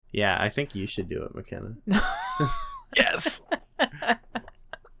Yeah, I think you should do it, McKenna. Yes.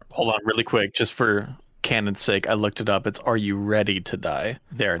 Hold on really quick, just for canon's sake. I looked it up. It's Are You Ready to Die?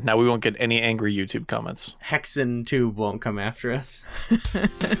 There. Now we won't get any angry YouTube comments. Hexen Tube won't come after us.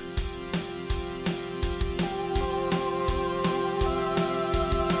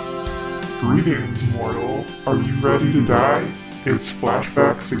 Greetings, mortal. Are you ready to die? It's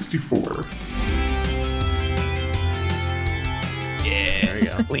Flashback 64. Yeah. There you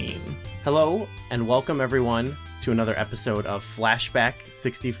go. Clean. Hello, and welcome everyone to another episode of Flashback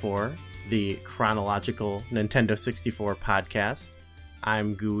 64, the chronological Nintendo 64 podcast.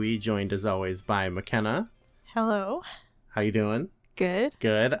 I'm Gooey, joined as always by McKenna. Hello. How you doing? Good.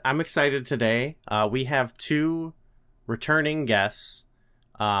 Good. I'm excited today. We have two returning guests.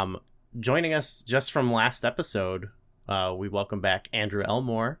 Joining us just from last episode, we welcome back Andrew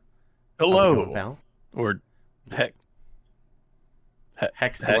Elmore. Hello. How's it going, pal? Or heck.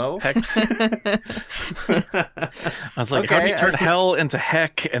 Hexlo? Hex. I was like, Okay, how do you turn I see. hell into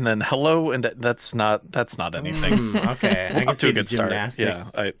heck and then hello? And that's not anything. Okay, I can Off to see a the good start.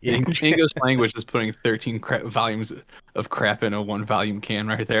 gymnastics. Yeah, English language is putting 13 volumes of crap in a one volume can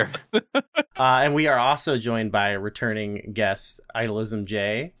right there. And we are also joined by a returning guest,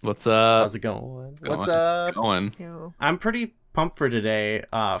 IdolismJ. What's up? How's it going? Going. What's up? Going. Ew. I'm pretty pumped for today,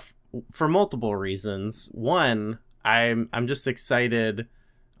 for multiple reasons. One, I'm just excited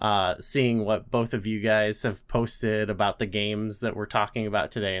seeing what both of you guys have posted about the games that we're talking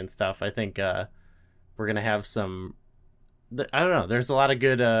about today and stuff. I think we're gonna have some. I don't know. There's a lot of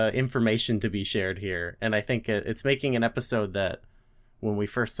good information to be shared here, and I think it's making an episode that when we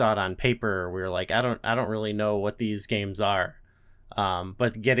first saw it on paper, we were like, I don't really know what these games are,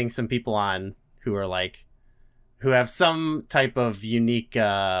 but getting some people on who have some type of unique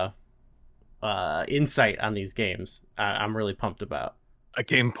insight on these games, I'm really pumped about. I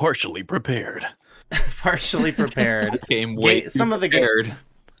came partially prepared. Partially prepared. Game way Some too of the prepared.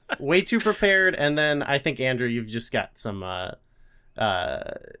 Way too prepared, and then I think, Andrew, you've just got some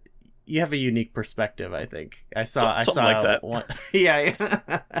you have a unique perspective. I think I saw like that. one.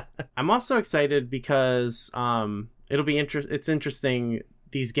 Yeah. I'm also excited because it'll be it's interesting.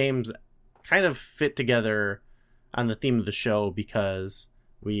 These games kind of fit together on the theme of the show because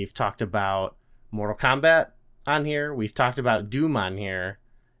we've talked about Mortal Kombat on here, we've talked about Doom on here,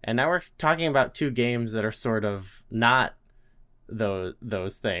 and now we're talking about two games that are sort of not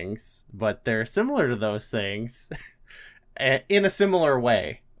those things, but they're similar to those things in a similar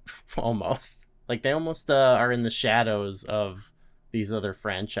way, almost. Like they almost are in the shadows of these other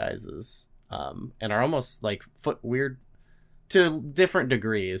franchises, and are almost like weird to different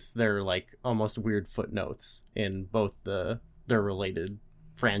degrees. They're like almost weird footnotes in both their related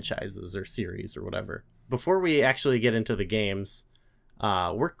franchises or series or whatever. Before we actually get into the games,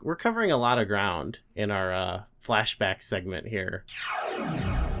 we're covering a lot of ground in our flashback segment here.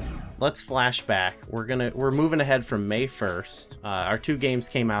 Let's flashback. We're moving ahead from May 1st. Our two games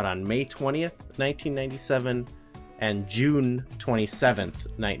came out on May 20th, 1997 and June 27th,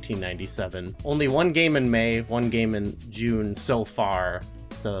 1997. Only one game in May, one game in June so far.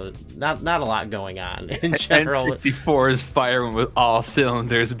 So not a lot going on in general. N64 is firing with all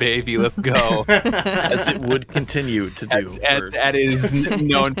cylinders, baby. Let's go. As it would continue to do. That is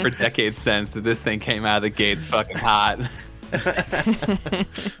known for decades since that this thing came out of the gates fucking hot.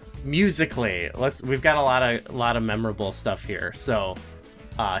 Musically, we've got a lot of memorable stuff here. So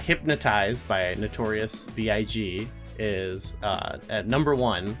Hypnotized by Notorious B.I.G. is at number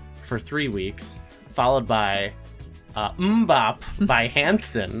 1 for 3 weeks, followed by Mbop by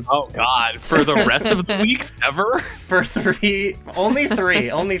Hexen. Oh god, for the rest of the weeks ever? For only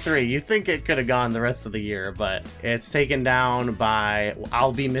three. You think it could have gone the rest of the year, but it's taken down by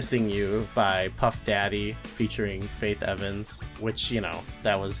I'll Be Missing You by Puff Daddy featuring Faith Evans, which,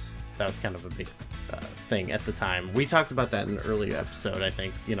 that was kind of a big thing at the time. We talked about that in an earlier episode. I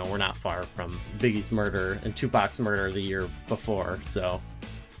think, we're not far from Biggie's murder and Tupac's murder the year before, so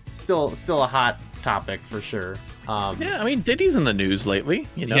still a hot topic for sure. Yeah, I mean, Diddy's in the news lately,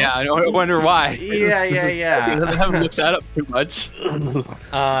 Yeah, I wonder why. Yeah. I haven't looked that up too much.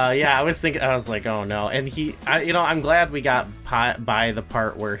 Yeah, I was like, oh no. And I'm glad we got by the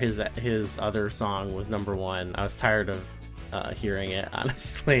part where his other song was number 1. I was tired of hearing it,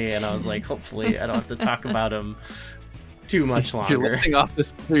 honestly, and I was like, hopefully I don't have to talk about him too much longer.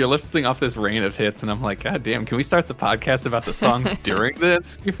 You're listing off this rain of hits, and I'm like, god damn, can we start the podcast about the songs during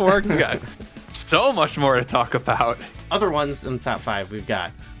this before? 'Cause we got so much more to talk about. Other ones in the top 5, we've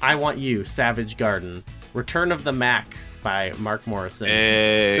got I Want You, Savage Garden, Return of the Mac by Mark Morrison,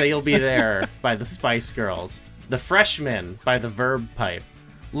 Hey. Say You'll Be There by the Spice Girls, The Freshman by the Verb Pipe,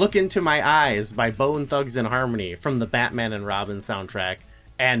 Look Into My Eyes by Bone Thugs and Harmony from the Batman and Robin soundtrack,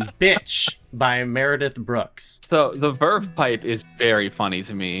 and Bitch by Meredith Brooks. So the verb pipe is very funny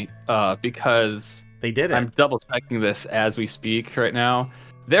to me because They did it. I'm double checking this as we speak right now.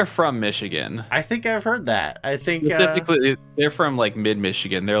 They're from Michigan. I think I've heard that. I think Specifically, they're from like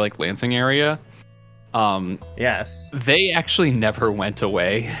mid-Michigan. They're like Lansing area. yes. They actually never went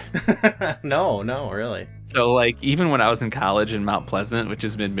away. No, really. So like even when I was in college in Mount Pleasant, which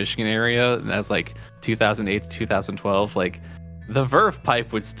is mid-Michigan area, and that's like 2008 to 2012, like the Verve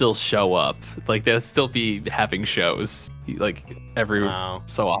Pipe would still show up. Like they'd still be having shows like every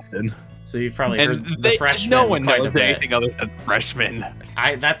so often. So you've probably And heard the Freshman. no one quite a knows bit. anything other than Freshman.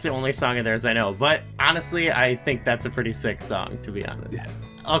 That's the only song of theirs I know. But honestly, I think that's a pretty sick song, to be honest.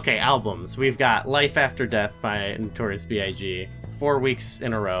 Yeah. Okay, albums. We've got Life After Death by Notorious B.I.G., 4 Weeks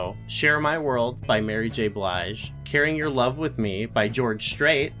in a Row, Share My World by Mary J. Blige, Carrying Your Love With Me by George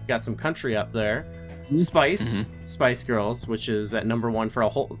Strait, got some country up there, Spice, Spice Girls, which is at number 1 for a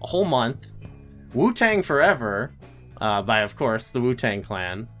whole month, Wu-Tang Forever, by, of course, the Wu-Tang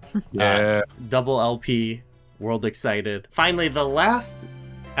Clan, Double LP, World Excited. Finally, the last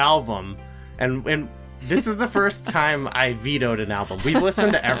album, and this is the first time I vetoed an album. We've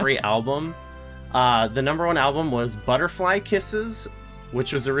listened to every album. The number 1 album was Butterfly Kisses,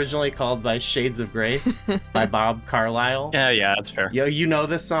 which was originally called by Shades of Grace by Bob Carlyle. Yeah, that's fair. Yo, you know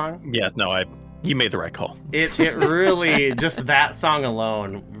this song? Yeah, no, you made the right call. It really, just that song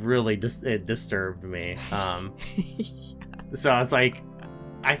alone really it disturbed me. So I was like,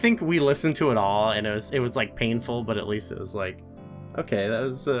 I think we listened to it all, and it was like painful, but at least it was like, okay, that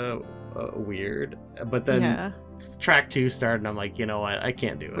was weird. But then track 2 started, and I'm like, you know what, I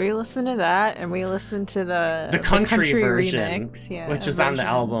can't do it. We listened to that, and we listened to the country version, remix, which is on the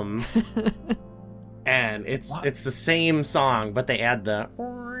album. And it's the same song, but they add the,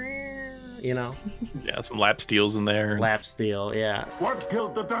 you know, some lap steels in there. Lap steel, yeah. What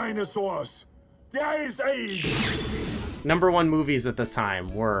killed the dinosaurs? The Ice Age! Number 1 movies at the time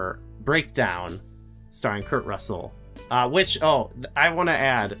were Breakdown, starring Kurt Russell. I want to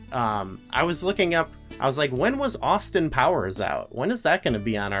add, I was looking up, I was like, when was Austin Powers out? When is that going to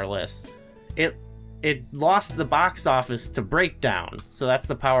be on our list? It lost the box office to Breakdown, so that's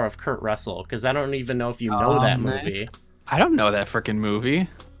the power of Kurt Russell, because I don't even know if you know that movie. I don't know that freaking movie.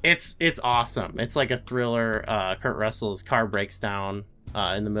 It's awesome. It's like a thriller. Kurt Russell's car breaks down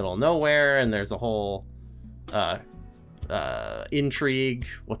in the middle of nowhere, and there's a whole intrigue.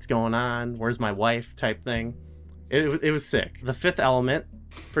 What's going on? Where's my wife? Type thing. It was sick. The Fifth Element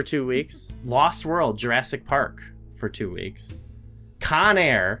for 2 weeks. Lost World, Jurassic Park for 2 weeks. Con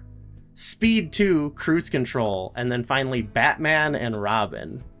Air, Speed 2, Cruise Control, and then finally Batman and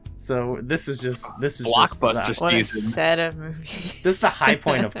Robin. So this is blockbuster just what a season. set of movies. This is the high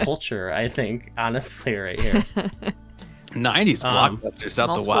point of culture, I think, honestly, right here. 90s blockbusters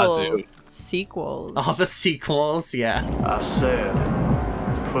out the wazoo. Sequels. All the sequels, yeah. I said,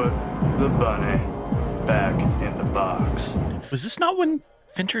 put the bunny back in the box. Was this not when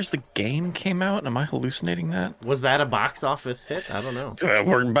Fincher's The Game came out? Am I hallucinating that? Was that a box office hit? I don't know.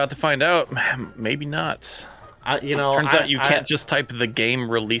 We're about to find out. Maybe not. Turns out you can't just type The Game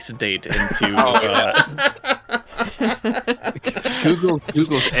release date into... Google's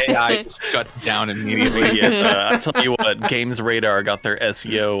AI shuts down immediately. I'll tell you what, Games Radar got their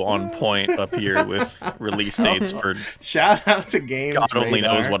SEO on point up here with release dates for... Shout out to Games God only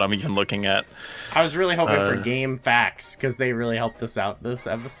Radar. knows what I'm even looking at. I was really hoping for Game Facts, because they really helped us out this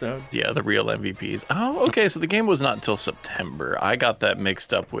episode. Yeah, the real MVPs. Oh, okay, so the game was not until September. I got that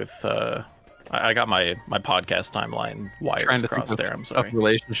mixed up with... I got my podcast timeline wires crossed there. I'm sorry. Of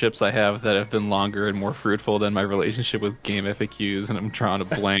relationships I have that have been longer and more fruitful than my relationship with Game FAQs, and I'm drawing a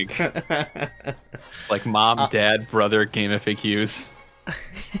blank. Like mom, dad, brother, Game FAQs.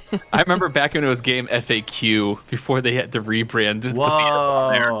 I remember back when it was Game FAQ before they had to rebrand.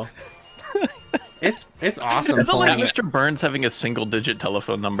 Whoa. It's awesome. It's like Mr. Burns having a single-digit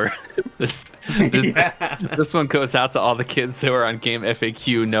telephone number. This one goes out to all the kids that were on Game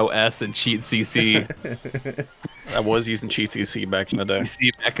FAQ, No S, and Cheat CC. I was using Cheat CC back in the day. CC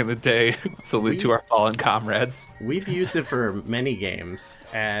back in the day. Salute to our fallen comrades. We've used it for many games,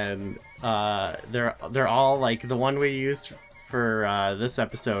 and they're all like the one we used for this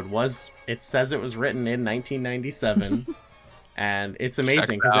episode was. It says it was written in 1997. And it's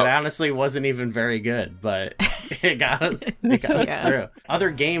amazing because it honestly wasn't even very good, but it got us through.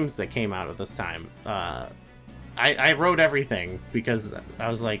 Other games that came out at this time, I wrote everything because I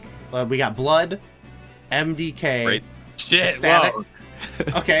was like, we got Blood, MDK, Great shit. Static. Whoa.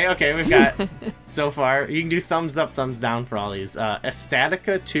 Okay, we've got so far. You can do thumbs up, thumbs down for all these.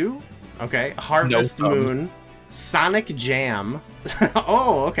 Estatica 2, okay. Harvest Moon, Sonic Jam,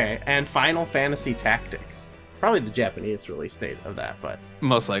 oh, okay, and Final Fantasy Tactics. Probably the Japanese release date of that, but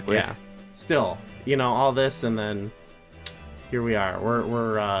Most likely. yeah. Still, all this, and then here we are.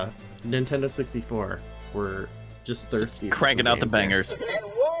 We're Nintendo 64. We're just thirsty. for Cranking some out the games here. bangers. And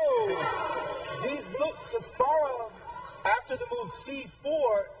whoa! Deep Look Kaspara, after the move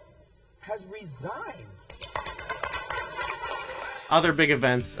C4, has resigned. Other big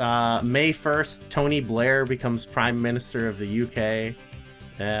events. May 1st, Tony Blair becomes Prime Minister of the UK.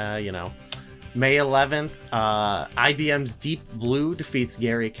 May 11th, IBM's Deep Blue defeats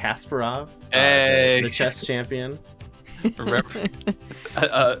Garry Kasparov, Hey. the chess champion. Remember,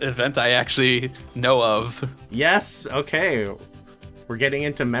 event I actually know of. Yes, okay. We're getting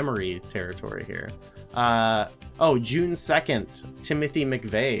into memory territory here. June 2nd, Timothy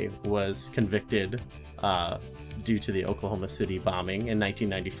McVeigh was convicted due to the Oklahoma City bombing in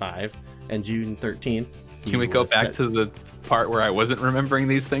 1995. And June 13th... Can we go back to the part where I wasn't remembering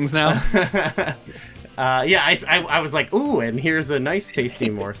these things now? I was like, ooh, and here's a nice tasty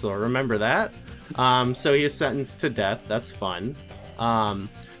morsel. Remember that? So he was sentenced to death. That's fun.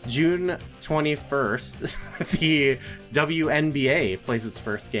 June 21st, the WNBA plays its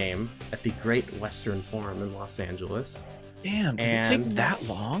first game at the Great Western Forum in Los Angeles. Damn, did it take that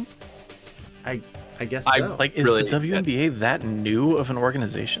long? I guess so. Is Really- the WNBA that new of an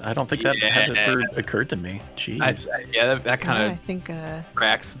organization? I don't think that had ever occurred to me. Jeez. That kind I of think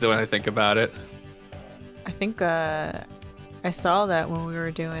cracks when I think about it. I saw that when we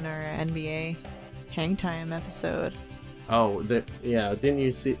were doing our NBA Hang Time episode. Oh, didn't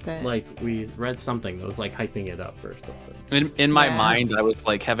you see, That- we read something that was, hyping it up or something. In my Yeah. mind, I was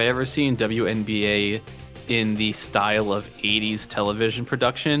like, have I ever seen WNBA in the style of 80s television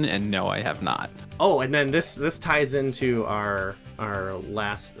production? And no, I have not. Oh, and then this ties into our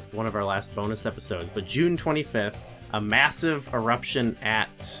one of our last bonus episodes. But June 25th, a massive eruption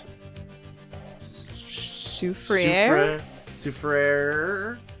at Soufriere?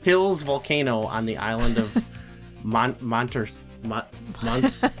 Soufriere Hills volcano on the island of Mons.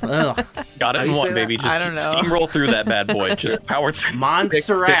 Ugh. Got How it do in you one, say baby. that? Just I don't know. steamroll through that bad boy. Just power through.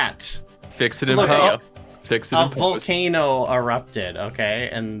 Montserrat. Fix it in Look, post. Fix it A in post. volcano erupted, okay,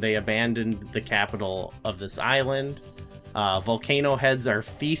 and they abandoned the capital of this island. Volcano heads are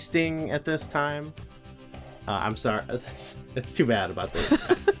feasting at this time. I'm sorry, it's too bad about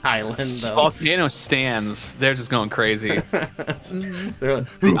the island, though. Volcano stands. They're just going crazy. They're like,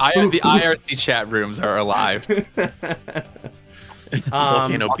 The IRC chat rooms are alive.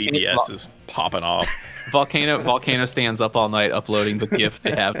 Volcano BBS is popping off. Volcano stands up all night uploading the GIF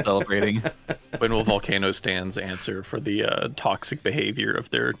they have celebrating. When will volcano stands answer for the toxic behavior of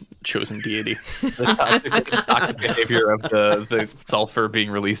their chosen deity? The toxic behavior of the sulfur being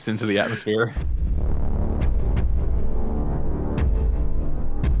released into the atmosphere.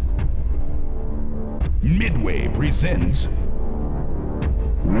 Midway presents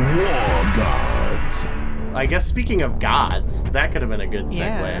War Gods. I guess speaking of gods, that could have been a good segue.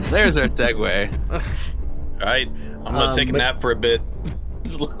 Yeah. There's our segue. All right, I'm gonna take a nap for a bit.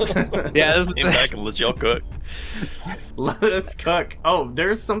 Yeah, this is Get back and let y'all cook. Let us cook. Oh,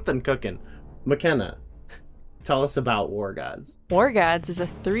 there's something cooking. McKenna, tell us about War Gods. War Gods is a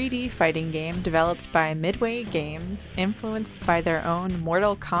 3D fighting game developed by Midway Games, influenced by their own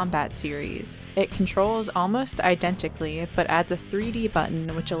Mortal Kombat series. It controls almost identically, but adds a 3D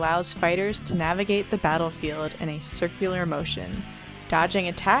button which allows fighters to navigate the battlefield in a circular motion, dodging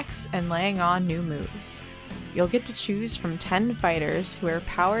attacks and laying on new moves. You'll get to choose from 10 fighters who are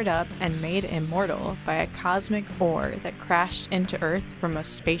powered up and made immortal by a cosmic ore that crashed into Earth from a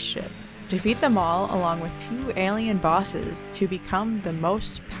spaceship. Defeat them all along with 2 alien bosses to become the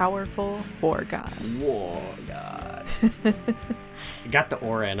most powerful War God. War God. You got the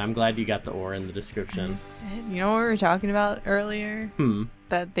ore in. I'm glad you got the ore in the description. You know what we were talking about earlier?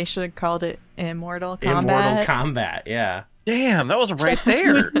 That they should have called it Immortal Kombat. Immortal Kombat, yeah. Damn, that was right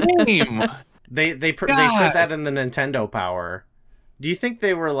there. Name. They said that in the Nintendo Power. Do you think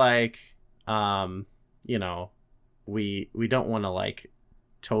they were like, we don't want to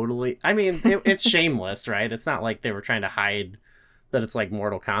totally. I mean, it's shameless, right? It's not like they were trying to hide that it's like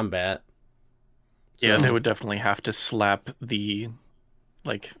Mortal Kombat. Yeah, they would definitely have to slap the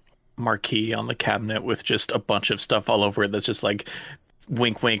marquee on the cabinet with just a bunch of stuff all over it that's just like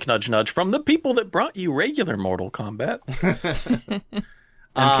wink wink nudge nudge from the people that brought you regular Mortal Kombat.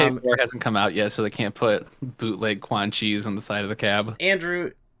 MK4 hasn't come out yet, so they can't put bootleg Quan Chi's on the side of the cab.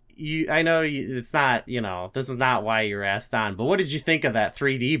 Andrew, I know it's not, this is not why you're asked on, but what did you think of that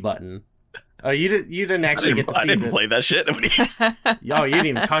 3D button? Oh, you didn't actually get to see I didn't play that shit. Oh, you didn't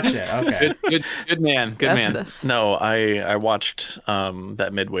even touch it. Okay. Good man. Good man. No, I watched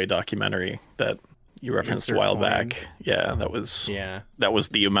that Midway documentary that you referenced a while back. Yeah, that was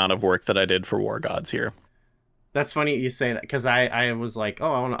the amount of work that I did for War Gods here. That's funny you say that, because I was like,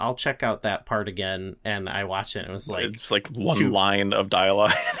 oh, I'll check out that part again, and I watched it. And it was like it's like one line of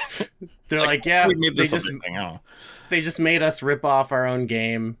dialogue. They're like, yeah, they just made us rip off our own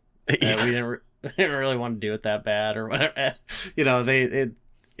game. We didn't really want to do it that bad or whatever.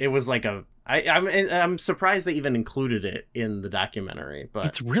 It was like I'm surprised they even included it in the documentary. But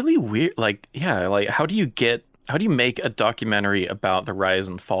it's really weird. Like how do you make a documentary about the rise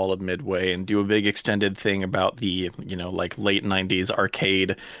and fall of Midway and do a big extended thing about the, like late 90s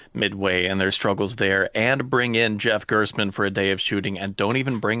arcade Midway and their struggles there, and bring in Jeff Gerstmann for a day of shooting and don't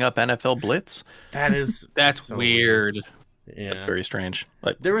even bring up NFL Blitz? That's so weird. Yeah. That's very strange.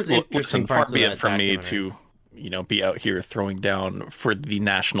 But there was interesting far parts be of it from me to, be out here throwing down for the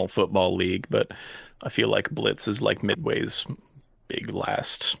National Football League, but I feel like Blitz is like Midway's big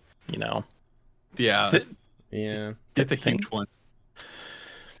last, Yeah. Yeah, it's a huge one.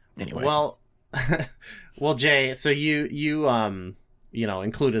 Anyway, well, Jay, so you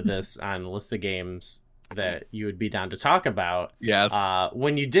included this on the list of games that you would be down to talk about. Yes.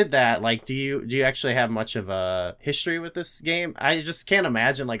 When you did that, like, do you actually have much of a history with this game? I just can't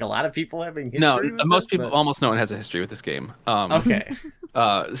imagine like a lot of people having history. No, with most people, almost no one has a history with this game. Okay.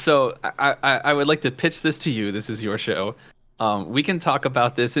 So I would like to pitch this to you. This is your show. We can talk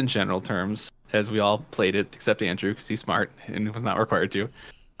about this in general terms, as we all played it, except Andrew, because he's smart and was not required to.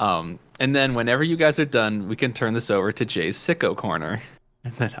 And then whenever you guys are done, we can turn this over to Jay's Sicko Corner.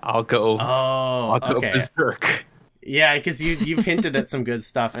 And then I'll go berserk. Yeah, because you've hinted at some good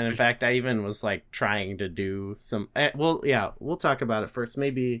stuff. And in fact, I even was like trying to do some... we'll talk about it first.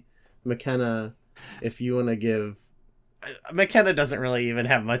 Maybe McKenna, if you want to give... McKenna doesn't really even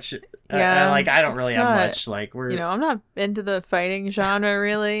have much. I don't really have much. Like I'm not into the fighting genre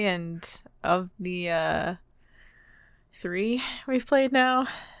really, and of the 3 we've played now,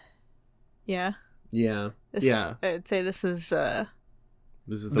 yeah. I'd say this is not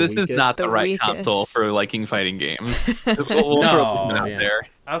the right weakest console for liking fighting games. We'll out there.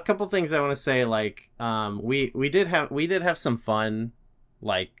 A couple things I want to say. Like, we did have some fun,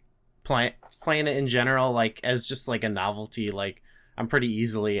 like playing it in general, like as just like a novelty. Like, I'm pretty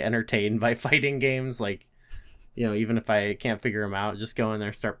easily entertained by fighting games. Like, even if I can't figure them out, just go in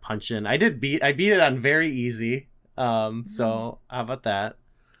there, start punching. I beat it on very easy. So how about that?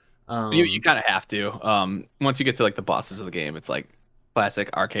 You kind of have to. Once you get to like the bosses of the game, it's like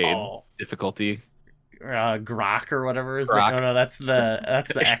classic arcade difficulty. Grok or whatever is Grok. No, that's the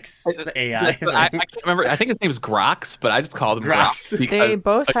X, the AI. I can't remember. I think his name is Grox, but I just called him Grox. They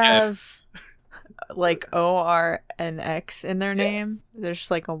both have like O-R and X in their name. There's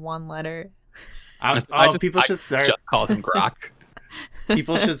just like a one letter. People should start. Just called him Grok.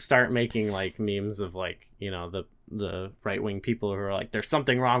 People should start making like memes of like the right wing people who are like, there's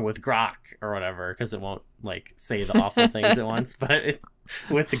something wrong with Grok or whatever, because it won't like say the awful things at once, but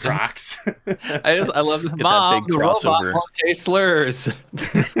with the Groks. I love this. Mom, the robot won't say slurs.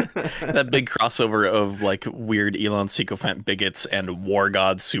 That big crossover of like weird Elon sycophant bigots and War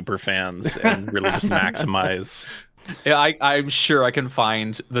God super fans, and really just maximize. Yeah, I'm sure I can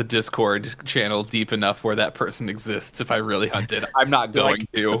find the Discord channel deep enough where that person exists if I really hunted. I'm not going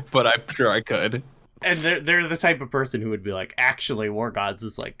to, but I'm sure I could. And they're the type of person who would be like, actually, War Gods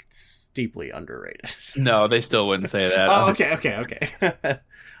is like steeply underrated. No, they still wouldn't say that. Oh, okay.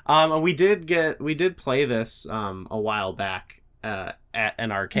 And we did play this a while back at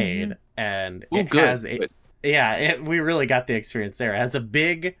an arcade, and we really got the experience there. It has a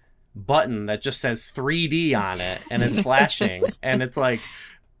big button that just says 3D on it, and it's flashing, and it's like,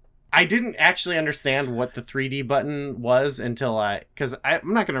 I didn't actually understand what the 3D button was until because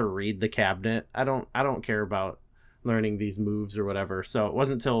I'm not gonna read the cabinet. I don't care about learning these moves or whatever. So it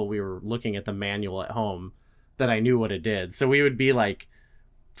wasn't until we were looking at the manual at home that I knew what it did. So we would be like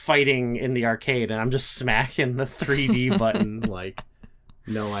fighting in the arcade, and I'm just smacking the 3D button, like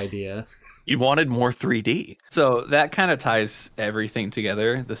no idea. You wanted more 3D. So that kind of ties everything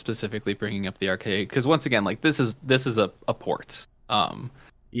together. The specifically bringing up the arcade, because once again, like this is a port.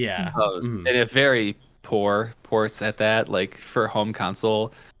 And if very poor ports at that, like for home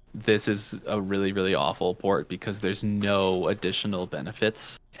console, this is a really, really awful port because there's no additional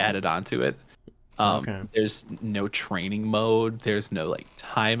benefits added onto it. There's no training mode. There's no like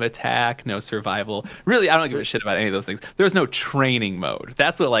time attack, no survival. Really, I don't give a shit about any of those things. There's no training mode.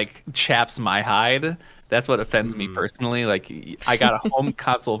 That's what like chaps my hide. That's what offends me personally. Like I got a home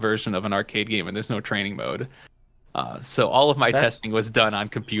console version of an arcade game and there's no training mode. So all of my testing was done on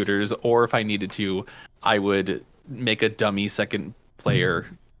computers, or if I needed to, I would make a dummy second player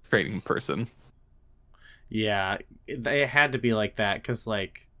training person. Yeah, it had to be like that because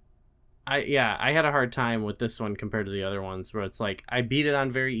like I had a hard time with this one compared to the other ones where it's like I beat it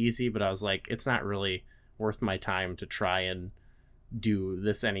on very easy, but I was like, it's not really worth my time to try and do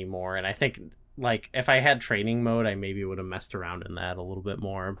this anymore. And I think like if I had training mode, I maybe would have messed around in that a little bit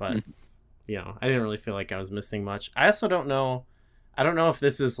more, but you know, I didn't really feel like I was missing much. I also don't know if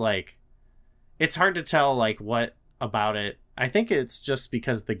this is like, it's hard to tell like what about it. I think it's just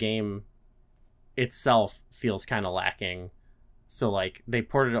because the game itself feels kind of lacking. So like they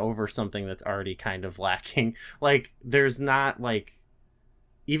ported over something that's already kind of lacking. Like there's not like,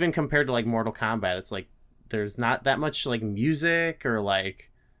 even compared to like Mortal Kombat, it's like there's not that much like music or like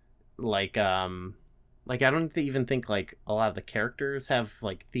I don't even think like a lot of the characters have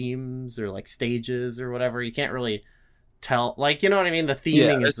like themes or like stages or whatever. You can't really tell, like, you know what I mean? The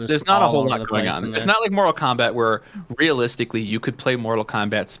theming is just there's not a whole lot the going on. in It's not like Mortal Kombat where realistically you could play Mortal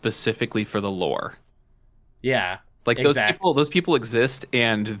Kombat specifically for the lore. Yeah. Like those people exist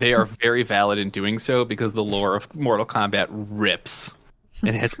and they are very valid in doing so because the lore of Mortal Kombat rips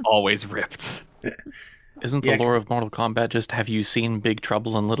and has always ripped. Isn't the lore of Mortal Kombat just have you seen Big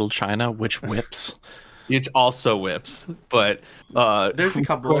Trouble in Little China, which whips? It also whips, but there's a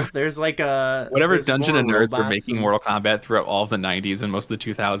couple. There's like whatever Dungeon and Nerds were making and... Mortal Kombat throughout all of the 90s and most of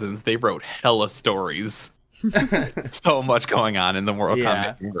the 2000s, they wrote hella stories. So much going on in the Mortal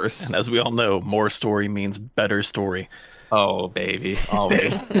Kombat universe. And as we all know, more story means better story. Oh, baby.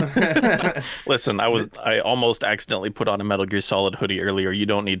 Always. Listen, I almost accidentally put on a Metal Gear Solid hoodie earlier. You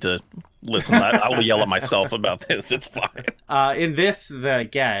don't need to listen. I will yell at myself about this. It's fine. In this,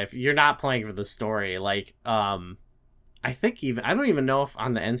 if you're not playing for the story, like, I think I don't even know if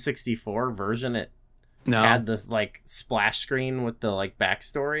on the N64 version it had this like splash screen with the like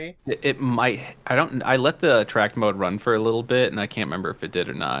backstory. It might. I let the track mode run for a little bit, and I can't remember if it did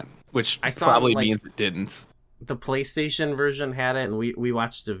or not. Which probably means it didn't. The PlayStation version had it, and we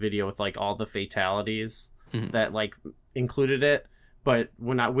watched a video with like all the fatalities that like included it. But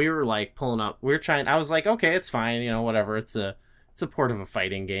when we were like pulling up, I was like, okay, it's fine, you know, whatever. It's a port of a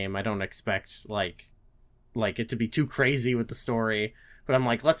fighting game. I don't expect like it to be too crazy with the story. But I'm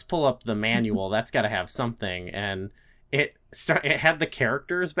like, let's pull up the manual. That's got to have something. And it had the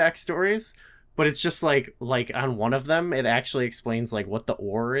characters' backstories, but it's just like on one of them, it actually explains like what the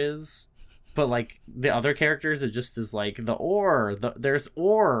ore is. But like the other characters, it just is like the ore, there's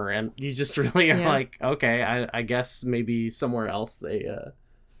ore, and you just really are like, okay, I guess maybe somewhere else they.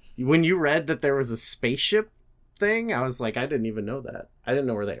 When you read that there was a spaceship thing, I was like, I didn't even know that. I didn't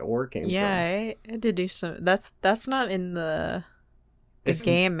know where the ore came from. Yeah, I did do some. That's not in the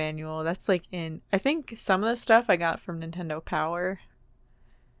game manual. That's like in. I think some of the stuff I got from Nintendo Power.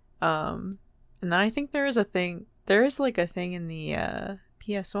 And then I think there is a thing. There is like a thing in the.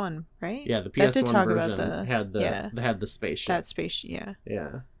 PS1, right? Yeah, the PS1 version had the spaceship. That spaceship, yeah.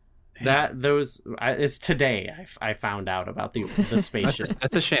 Yeah. It's today I found out about the spaceship.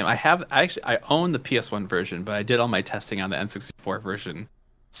 That's a shame. I own the PS1 version, but I did all my testing on the N64 version,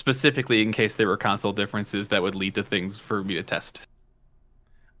 specifically in case there were console differences that would lead to things for me to test.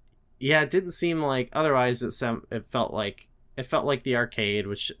 Yeah, it didn't seem like otherwise it felt like the arcade,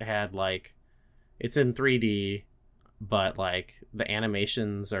 which had like it's in 3D. But like the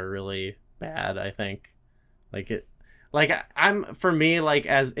animations are really bad, I think. For me, like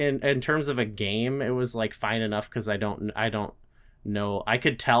as in terms of a game, it was like fine enough because I don't know. I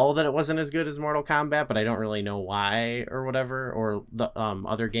could tell that it wasn't as good as Mortal Kombat, but I don't really know why or whatever, or the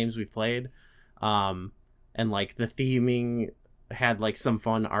other games we played. And like the theming had like some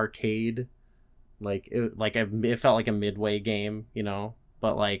fun arcade, it felt like a Midway game, you know.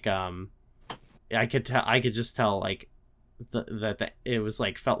 But like I could just tell like that it was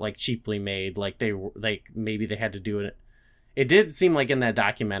like felt like cheaply made, like they were like maybe they had to do it. It did seem like in that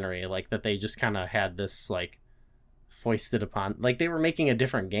documentary like that they just kind of had this like foisted upon, like they were making a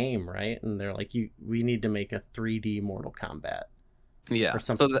different game, right? And they're like, we need to make a 3D Mortal Kombat. Yeah,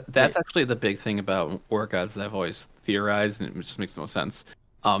 so that's actually the big thing about War Gods that I've always theorized, and it just makes no sense.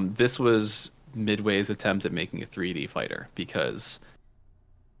 This was Midway's attempt at making a 3D fighter because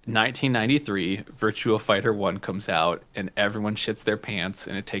 1993, Virtua Fighter 1 comes out, and everyone shits their pants,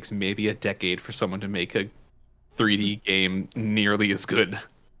 and it takes maybe a decade for someone to make a 3D game nearly as good.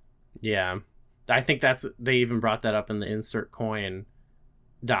 Yeah. I think they even brought that up in the Insert Coin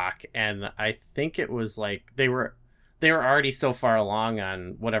doc, and I think it was like they were already so far along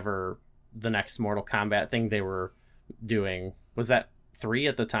on whatever the next Mortal Kombat thing they were doing. Was that 3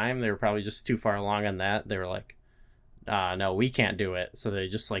 at the time? They were probably just too far along on that. They were like, no, we can't do it. So they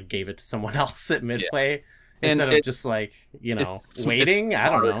just like gave it to someone else at Midway instead of just like, waiting. I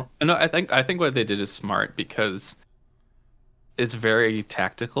don't know. No, I think what they did is smart because it's very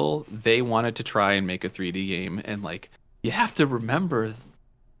tactical. They wanted to try and make a 3D game, and like you have to remember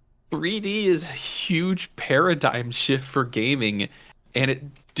 3D is a huge paradigm shift for gaming, and it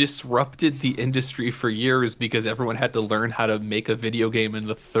disrupted the industry for years because everyone had to learn how to make a video game in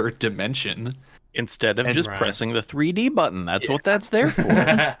the third dimension instead of just pressing the 3D button. That's what that's there for.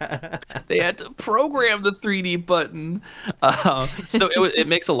 They had to program the 3D button. So it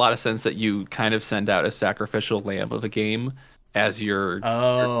makes a lot of sense that you kind of send out a sacrificial lamb of a game as your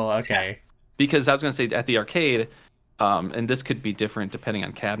okay. Because I was going to say at the arcade, and this could be different depending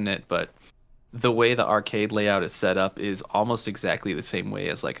on cabinet, but the way the arcade layout is set up is almost exactly the same way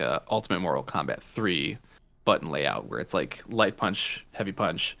as like a Ultimate Mortal Kombat 3 button layout, where it's like light punch, heavy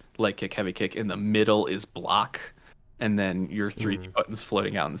punch, light kick, heavy kick. In the middle is block, and then your 3D buttons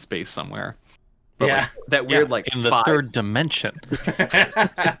floating out in space somewhere. But like, that weird like in the third dimension.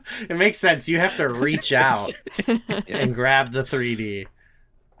 It makes sense. You have to reach out and grab the 3D.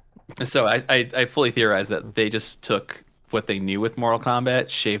 So I fully theorize that they just took what they knew with Mortal Kombat,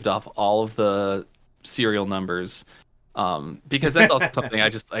 shaved off all of the serial numbers, because that's also something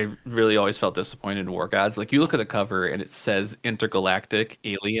I really always felt disappointed in War Gods. Like you look at the cover and it says intergalactic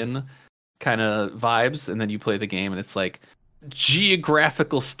alien kind of vibes, and then you play the game and it's like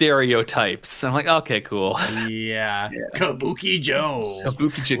geographical stereotypes. I'm like, okay, cool. Yeah. Kabuki Joe.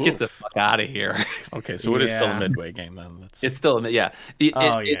 Get the fuck out of here. Okay, so it is still a Midway game then. It's still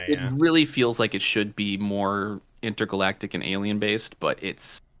it really feels like it should be more intergalactic and alien based, but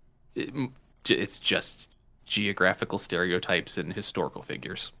it's just geographical stereotypes and historical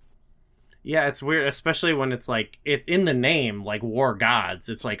figures. Yeah, it's weird, especially when it's like it's in the name, like War Gods.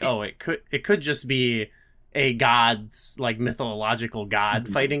 It's like, it could just be a god's like mythological god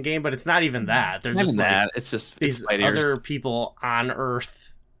fighting game, but it's not even that. They're just like it's just these other people on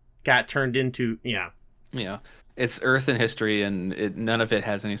Earth got turned into it's Earth and history, and none of it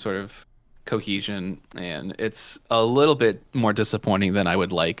has any sort of cohesion, and it's a little bit more disappointing than I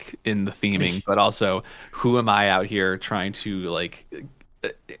would like in the theming. But also, who am I out here trying to like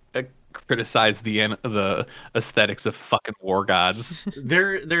criticize the aesthetics of fucking War Gods?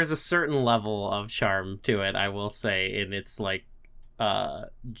 There's a certain level of charm to it, I will say, and it's like I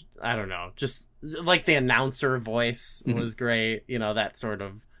don't know, just like the announcer voice was great, that sort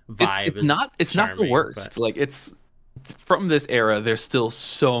of vibe. It's not the worst, but like it's from this era. There's still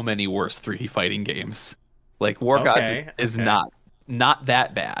so many worse 3D fighting games. Like War Gods is not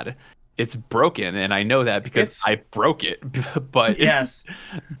that bad. It's broken, and I know that because I broke it. But yes,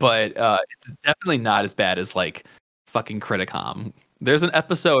 it's definitely not as bad as like fucking Criticom. There's an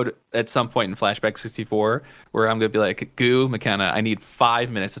episode at some point in Flashback 64 where I'm gonna be like, Goo, McKenna, I need 5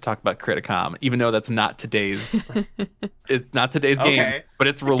 minutes to talk about Criticom, even though that's not today's. It's not today's game, but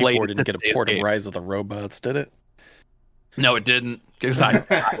it's related. Didn't get a port of Rise of the Robots, did it? No, it didn't, because I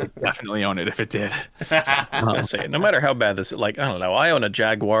would definitely own it if it did. I was gonna say, no matter how bad this, like, I don't know, I own a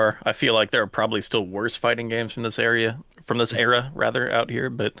Jaguar. I feel like there are probably still worse fighting games from this era, out here,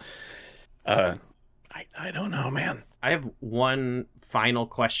 but I don't know, man. I have one final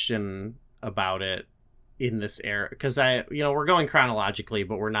question about it in this era, because we're going chronologically,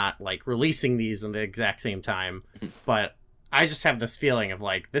 but we're not like releasing these in the exact same time. But I just have this feeling of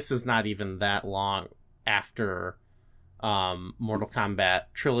like this is not even that long after Mortal Kombat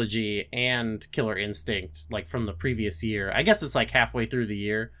Trilogy and Killer Instinct, like from the previous year. I guess it's like halfway through the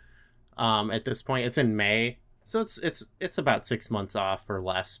year at this point. It's in May, so it's about 6 months off or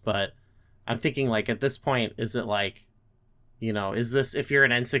less. But I'm thinking, like, at this point, is it like, is this, if you're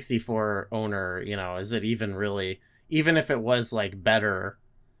an N64 owner, is it even really, even if it was like better,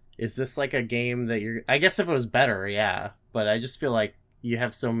 is this like a game that I guess if it was better, yeah, but I just feel like you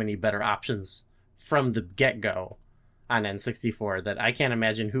have so many better options from the get-go on N64 that I can't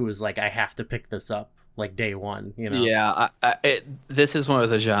imagine who was like, I have to pick this up like day one, Yeah, this is one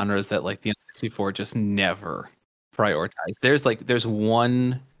of the genres that like the N64 just never prioritized. There's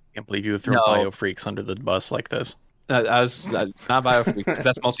one. I can't believe you would throw BioFreaks under the bus like this. I was not BioFreaks, because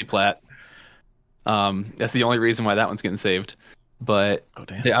that's mostly plat. That's the only reason why that one's getting saved. But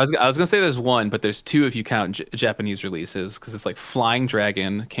I was gonna say there's one, but there's two if you count Japanese releases, because it's like Flying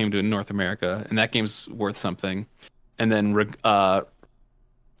Dragon came to North America, and that game's worth something. And then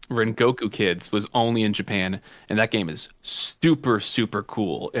Rengoku Kids was only in Japan, and that game is super, super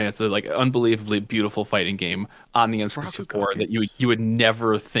cool. And it's a like unbelievably beautiful fighting game on the N64 that you would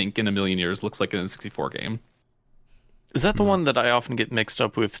never think in a million years looks like an N64 game. Is that the one that I often get mixed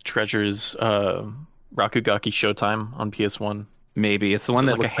up with Treasure's Rakugaki Showtime on PS1? Maybe it's the one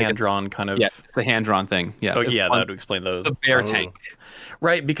that like a hand-drawn kind of. Yeah, it's the hand-drawn thing. Yeah, oh yeah, that would explain those. The bear tank,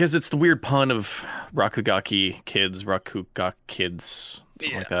 right? Because it's the weird pun of Rakugaki Kids,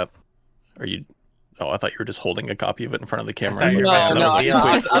 something like that. Are you? Oh, I thought you were just holding a copy of it in front of the camera.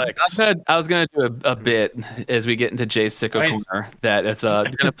 I was gonna do a bit as we get into Jay's Sicko Corner that it's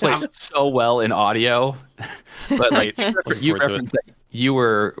gonna play so well in audio, but like you referenced that you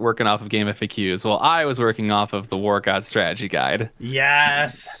were working off of Game FAQs. Well, I was working off of the War God Strategy Guide.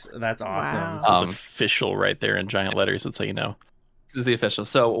 Yes, that's awesome. Wow. It's official right there in giant letters. That's how you know. This is the official.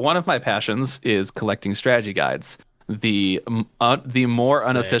 So one of my passions is collecting strategy guides. The more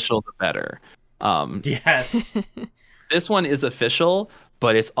unofficial, the better. Yes. This one is official,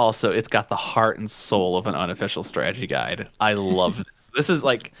 but it's got the heart and soul of an unofficial strategy guide. I love this. This is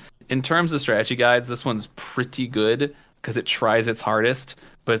like, in terms of strategy guides, this one's pretty good because it tries its hardest,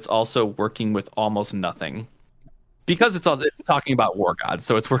 but it's also working with almost nothing. Because it's talking about War Gods,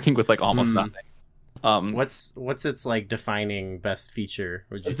 so it's working with like almost nothing. What's its like defining best feature,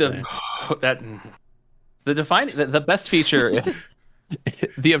 would you say? The best feature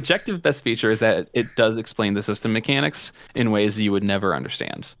the objective best feature is that it does explain the system mechanics in ways you would never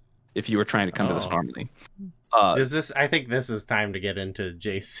understand if you were trying to come to this normally. I think this is time to get into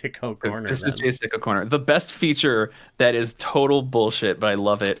Jay's Sicko Corner. This is Jay's Sicko Corner. The best feature that is total bullshit, but I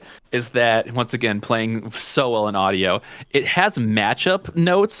love it, is that, once again, playing so well in audio, it has matchup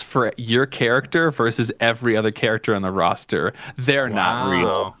notes for your character versus every other character on the roster. They're not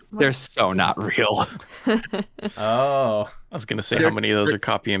real. They're so not real. Oh. I was gonna say how many of those are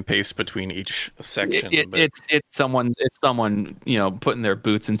copy and paste between each section. It's someone putting their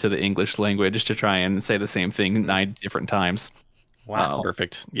boots into the English language to try and say the same thing 9 different times. Wow,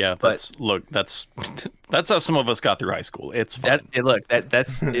 perfect. Yeah, that's how some of us got through high school. It's fun. It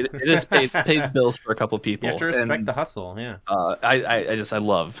is paid bills for a couple people. You have to respect the hustle. Yeah. I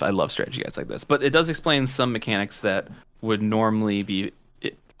love strategy guides like this, but it does explain some mechanics that would normally be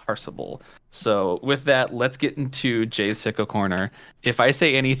parsable. So with that, let's get into Jay's Sicko Corner. If I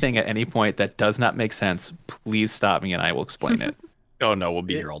say anything at any point that does not make sense, please stop me and I will explain it. Oh no, we'll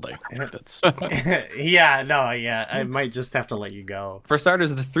be here all day. That's... I might just have to let you go. For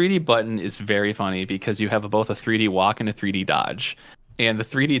starters, the 3D button is very funny because you have both a 3D walk and a 3D dodge. And the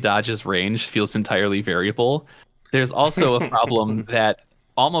 3D dodge's range feels entirely variable. There's also a problem that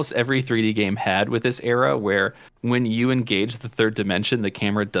almost every 3D game had with this era, where when you engage the third dimension, the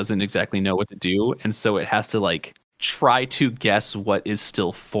camera doesn't exactly know what to do, and so it has to like try to guess what is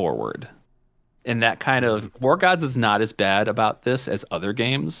still forward. And that kind of War Gods is not as bad about this as other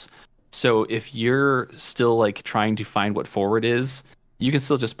games. So if you're still like trying to find what forward is, you can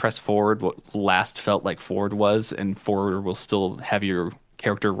still just press forward what last felt like forward was, and forward will still have your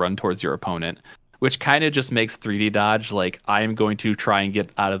character run towards your opponent. Which kind of just makes 3D dodge like, I am going to try and get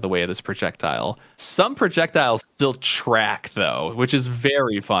out of the way of this projectile. Some projectiles still track, though, which is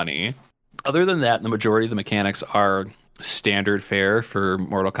very funny. Other than that, the majority of the mechanics are standard fare for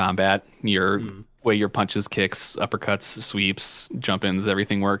Mortal Kombat. Your way your punches, kicks, uppercuts, sweeps, jump-ins,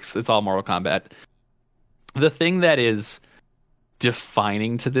 everything works. It's all Mortal Kombat. The thing that is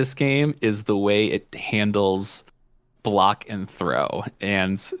defining to this game is the way it handles block and throw.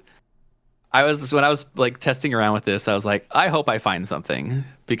 And when I was like testing around with this, I was like, I hope I find something,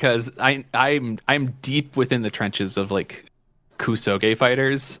 because I'm deep within the trenches of like Kusoge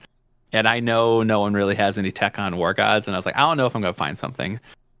fighters, and I know no one really has any tech on War Gods, and I was like, I don't know if I'm gonna find something,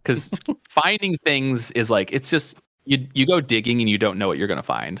 because finding things is like, it's just you go digging and you don't know what you're gonna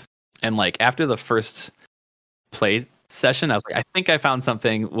find. And like after the first play session, I was like, I think I found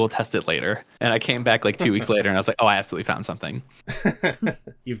something. We'll test it later. And I came back like 2 weeks later, and I was like, oh, I absolutely found something.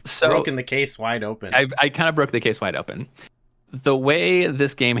 You've broken the case wide open. I kind of broke the case wide open. The way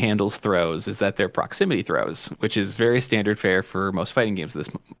this game handles throws is that they're proximity throws, which is very standard fare for most fighting games this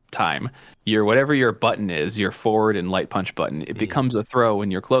time. Whatever your button is, your forward and light punch button, it becomes a throw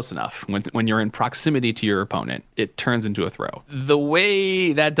when you're close enough. When you're in proximity to your opponent, it turns into a throw. The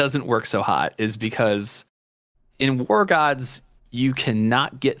way that doesn't work so hot is because in War Gods, you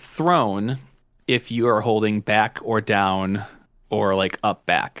cannot get thrown if you are holding back or down or like up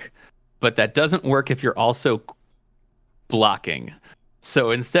back. But that doesn't work if you're also blocking. So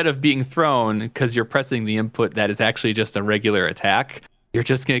instead of being thrown because you're pressing the input that is actually just a regular attack, you're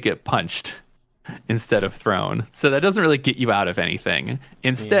just going to get punched. instead of thrown. So that doesn't really get you out of anything.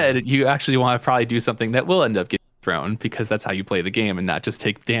 Instead, you actually want to probably do something that will end up getting thrown, because that's how you play the game and not just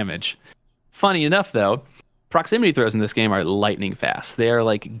take damage. Funny enough, though, proximity throws in this game are lightning fast. They are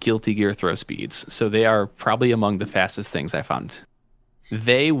like Guilty Gear throw speeds. So they are probably among the fastest things I found.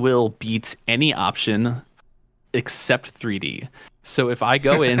 They will beat any option except 3D. So if I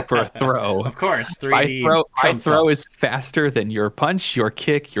go in for a throw, of course, 3D. My throw is faster than your punch, your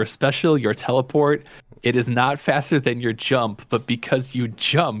kick, your special, your teleport. It is not faster than your jump, but because you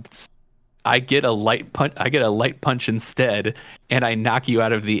jumped, I get a light punch. I get a light punch instead, and I knock you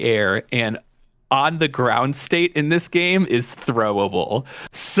out of the air. And on the ground state in this game is throwable.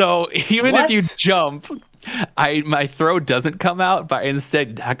 So even if you jump, my throw doesn't come out, but I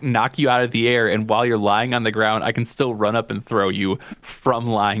instead knock you out of the air, and while you're lying on the ground, I can still run up and throw you from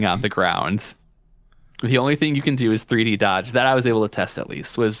lying on the ground. The only thing you can do is 3D dodge. That I was able to test at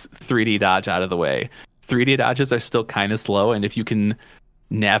least, was 3D dodge out of the way. 3D dodges are still kind of slow, and if you can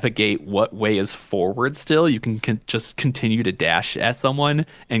navigate what way is forward still, you can just continue to dash at someone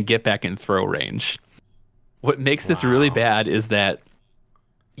and get back in throw range. What makes this really bad is that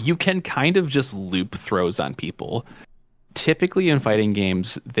you can kind of just loop throws on people. Typically in fighting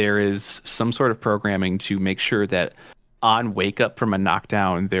games, there is some sort of programming to make sure that on wake up from a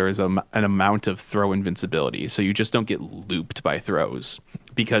knockdown, there is an amount of throw invincibility. So you just don't get looped by throws,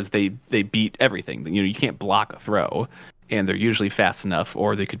 because they beat everything. You know, you can't block a throw, and they're usually fast enough,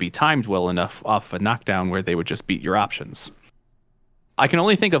 or they could be timed well enough off a knockdown where they would just beat your options. I can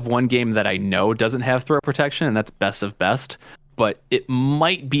only think of one game that I know doesn't have throw protection, and that's Best of Best. But it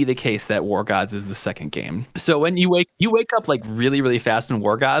might be the case that War Gods is the second game. So when you wake up like really, really fast in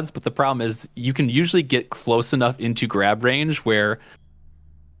War Gods, but the problem is you can usually get close enough into grab range where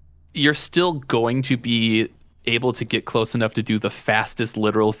you're still going to be able to get close enough to do the fastest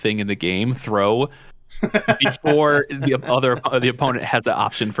literal thing in the game, throw, before the opponent has an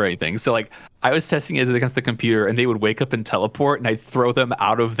option for anything. So like I was testing it against the computer, and they would wake up and teleport, and I'd throw them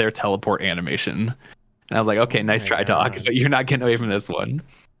out of their teleport animation. And I was like, okay, nice try, dog, but you're not getting away from this one.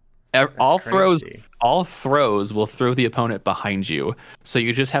 All throws will throw the opponent behind you. So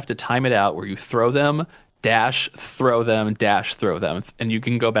you just have to time it out where you throw them, dash, throw them, dash, throw them, and you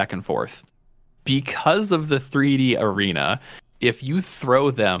can go back and forth. Because of the 3D arena, if you throw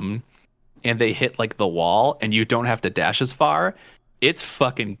them and they hit like the wall and you don't have to dash as far, it's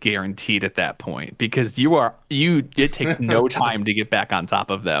fucking guaranteed at that point, because it takes no time to get back on top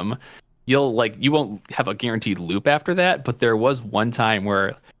of them. You won't have a guaranteed loop after that, but there was one time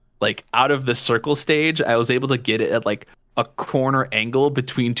where like out of the circle stage, I was able to get it at like a corner angle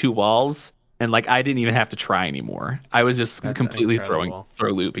between two walls, and like I didn't even have to try anymore. I was just completely throw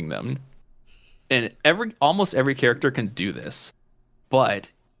looping them. And almost every character can do this, but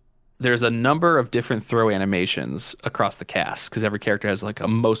there's a number of different throw animations across the cast, because every character has like a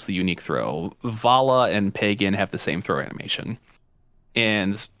mostly unique throw. Vala and Pagan have the same throw animation.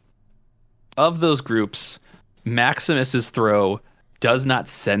 And of those groups, Maximus's throw does not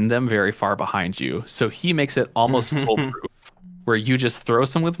send them very far behind you. So he makes it almost foolproof, where you just throw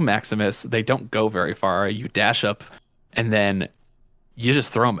someone with Maximus, they don't go very far, you dash up, and then you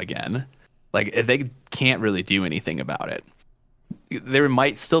just throw them again. Like, they can't really do anything about it. There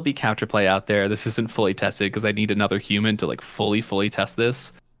might still be counterplay out there. This isn't fully tested, because I need another human to like fully test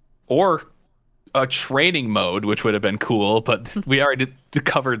this. Or a training mode, which would have been cool, but we already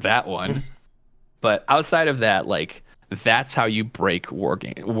covered that one. But outside of that, like, that's how you break War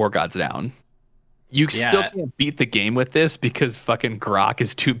Gods down. You still can't beat the game with this, because fucking Grok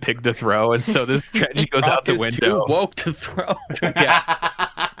is too big to throw, and so this strategy goes out the window. Too woke to throw.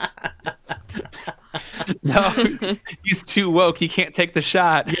 Yeah. No, he's too woke. He can't take the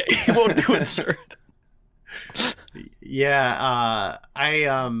shot. Yeah, he won't do it, sir. Yeah,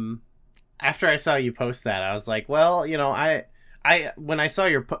 after I saw you post that, I was like, well, you know, when I saw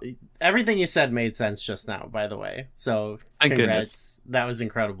everything you said made sense just now, by the way. So thank congrats. Goodness. That was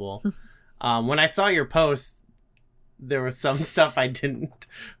incredible. When I saw your post, there was some stuff I didn't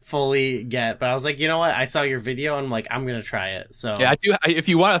fully get, but I was like, you know what? I saw your video and I'm like, I'm going to try it. So yeah, I do. If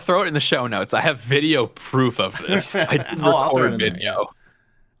you want to throw it in the show notes, I have video proof of this. I did record video.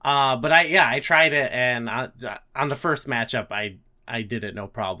 But I tried it, and on the first matchup, I did it no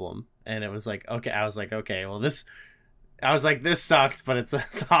problem. And it was like, okay, I was like, okay, well this sucks, but it's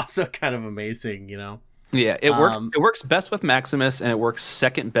also kind of amazing, you know? Yeah, it works. It works best with Maximus, and it works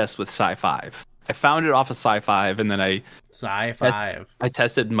second best with Sci-5. I found it off of Sci-5, and then I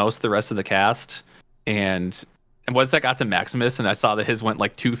tested most of the rest of the cast, and once I got to Maximus and I saw that his went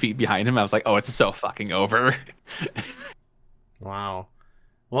like 2 feet behind him, I was like, oh, it's so fucking over. Wow.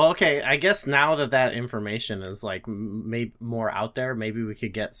 Well, okay, I guess now that information is like maybe more out there, maybe we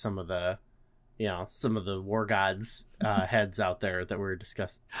could get some of the, some of the War Gods heads out there that were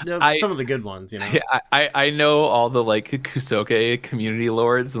discussed. Some of the good ones, I know all the like Kusoke community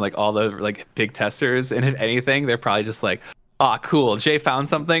lords and like all the like big testers, and if anything, they're probably just like, "Oh, cool, Jay found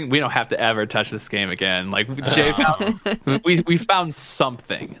something. We don't have to ever touch this game again." Like Jay found, we found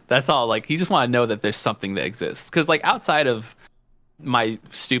something. That's all. Like you just want to know that there's something that exists, because like outside of my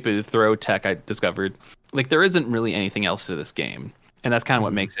stupid throw tech I discovered, like there isn't really anything else to this game, and that's kind of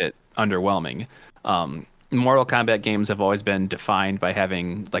what makes it underwhelming. Mortal Kombat games have always been defined by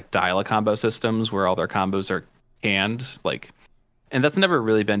having like dial-a-combo systems where all their combos are canned, like, and that's never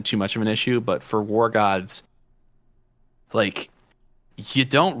really been too much of an issue. But for War Gods, like, you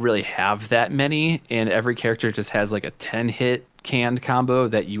don't really have that many, and every character just has like a 10-hit canned combo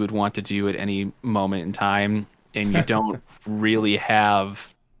that you would want to do at any moment in time, and you don't really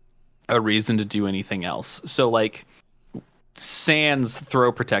have a reason to do anything else. So like sans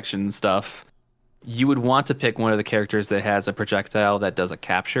throw protection stuff, you would want to pick one of the characters that has a projectile that does a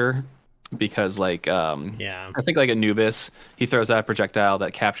capture, because like I think like Anubis, he throws out a projectile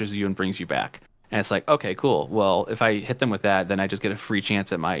that captures you and brings you back, and it's like, okay, cool, well if I hit them with that, then I just get a free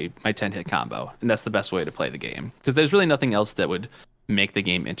chance at my 10-hit combo, and that's the best way to play the game, because there's really nothing else that would make the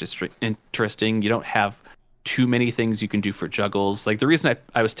game interesting. You don't have too many things you can do for juggles. Like the reason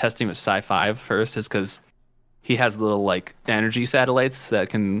I was testing with Sci-5 first is because he has little like energy satellites that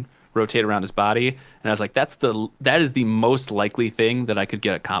can rotate around his body, and I was like, that is the most likely thing that I could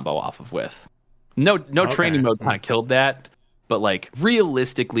get a combo off of with. No training mode kind of killed that, but like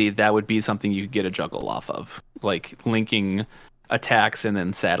realistically that would be something you could get a juggle off of, like linking attacks and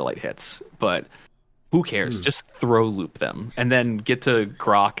then satellite hits. But who cares? Just throw loop them and then get to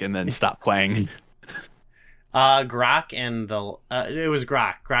Grok and then stop playing. Grok and it was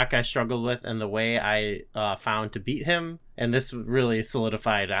Grok I struggled with, and the way I found to beat him, and this really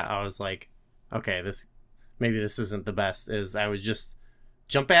solidified, I was like, okay, maybe this isn't the best, is I would just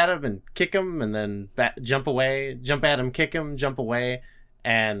jump at him and kick him, and then jump away, jump at him, kick him, jump away,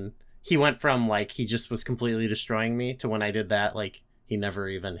 and he went from like he just was completely destroying me to when I did that, like he never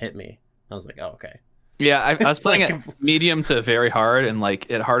even hit me. I was like, oh, okay. Yeah, I was playing it medium to very hard, and like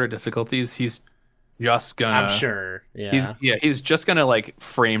at harder difficulties, he's just gonna, I'm sure. Yeah. He's just gonna like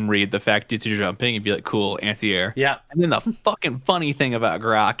frame read the fact that you're jumping and be like, cool, anti-air. Yeah. And then the fucking funny thing about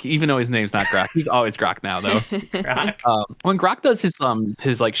Grok, even though his name's not Grok, he's always Grok now though. Grok. When Grok does his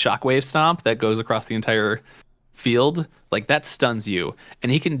like shockwave stomp that goes across the entire field, like that stuns you,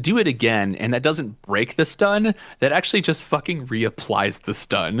 and he can do it again, and that doesn't break the stun, that actually just fucking reapplies the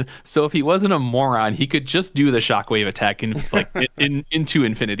stun. So if he wasn't a moron, he could just do the shockwave attack in like into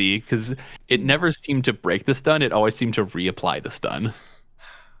infinity, because it never seemed to break the stun, it always seemed to reapply the stun.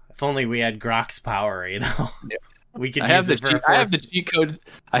 If only we had Grok's power, we could I have the cheat code.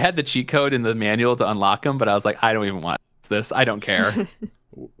 I had the cheat code in the manual to unlock him, but I was like, I don't even want this, I don't care.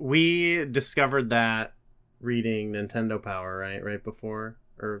 We discovered that reading Nintendo Power, right before,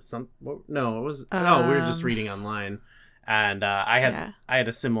 or some, no, it was we were just reading online, and I had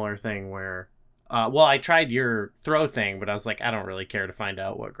a similar thing where I tried your throw thing, but I was like, I don't really care to find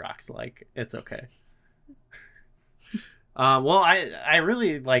out what Grok's like, it's okay. I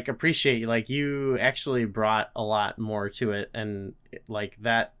really like appreciate, like, you actually brought a lot more to it, and like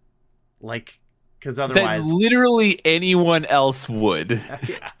that, like, because otherwise that literally anyone else would.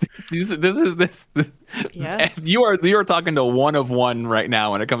 This. Yeah. You are talking to one of one right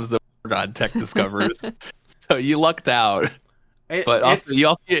now when it comes to God tech discoverers. So you lucked out. But also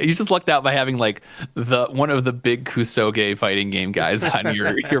you just lucked out by having like one of the big Kusoge fighting game guys on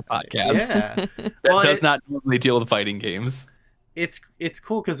your podcast. Yeah. That does not normally deal with fighting games. It's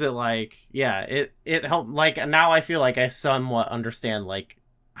cool because it helped, like, now I feel like I somewhat understand like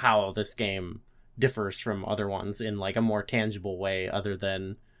how this game differs from other ones in like a more tangible way, other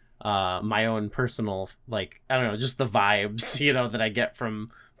than my own personal, like, I don't know, just the vibes, that I get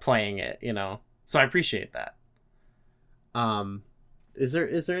from playing it, so I appreciate that. Is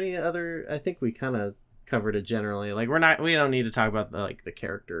there any other, I think we kind of covered it generally, like we don't need to talk about the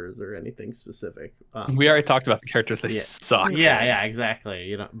characters or anything specific. We already talked about the characters. They suck. Yeah,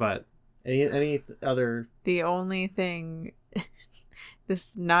 exactly, but any other, the only thing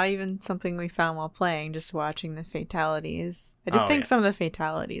this is not even something we found while playing, just watching the fatalities. I did think some of the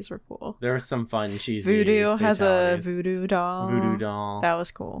fatalities were cool. There was some fun, cheesy Voodoo fatalities. has a voodoo doll. That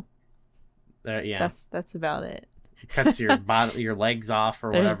was cool. Yeah. That's about it. It cuts your legs off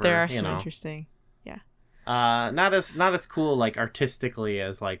or whatever. There are some interesting. Yeah. Not as cool, like, artistically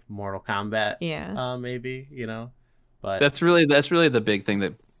as like Mortal Kombat. Yeah. Maybe, But that's really the big thing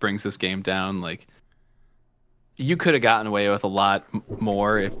that brings this game down. Like, you could have gotten away with a lot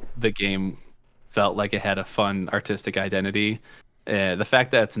more if the game felt like it had a fun artistic identity. The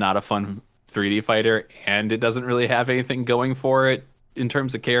fact that it's not a fun 3D fighter and it doesn't really have anything going for it in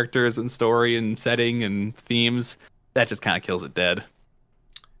terms of characters and story and setting and themes, that just kind of kills it dead.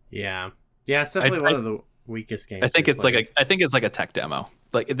 Yeah, it's definitely one of the weakest games. I think it's like a tech demo.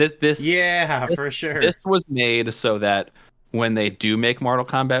 Like this. Yeah, for sure. This was made so that when they do make Mortal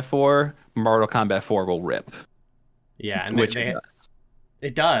Kombat 4, Mortal Kombat 4 will rip. Yeah, and which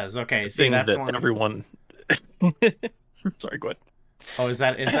it does. Okay, see, that's that one. Everyone. Sorry, go ahead. Oh, is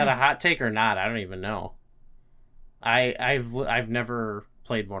that a hot take or not? I don't even know. I've never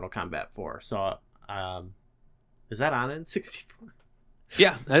played Mortal Kombat 4, so is that on N64?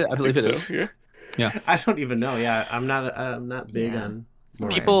 Yeah, I believe it is. Yeah. I don't even know. Yeah, I'm not big on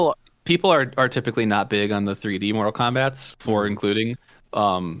people are typically not big on the 3D Mortal Kombats for including,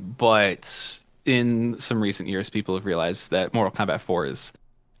 but in some recent years, people have realized that Mortal Kombat 4 is,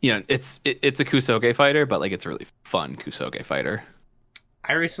 it's a Kusoge fighter, but like it's a really fun Kusoge fighter.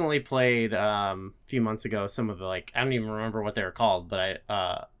 I recently played a few months ago some of the, like, I don't even remember what they were called, but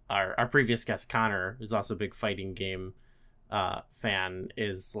our previous guest Connor, who's also a big fighting game fan,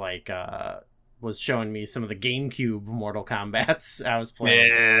 is like was showing me some of the GameCube Mortal Kombats I was playing.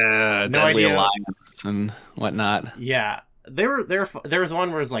 Yeah, no Deadly idea. Alliance and whatnot. Yeah, there was one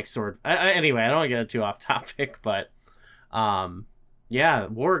where it was like sword. Anyway, I don't want to get too off topic, but yeah,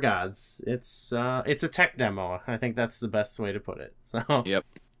 War Gods. It's a tech demo. I think that's the best way to put it. So Yep.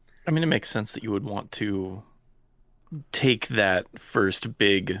 I mean, it makes sense that you would want to take that first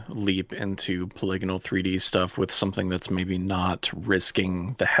big leap into polygonal 3D stuff with something that's maybe not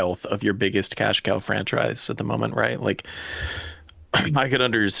risking the health of your biggest cash cow franchise at the moment, right? Like, I could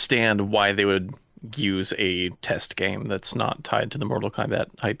understand why they would use a test game that's not tied to the Mortal Kombat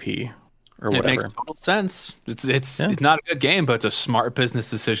IP or whatever. It makes total sense. It's not a good game, but it's a smart business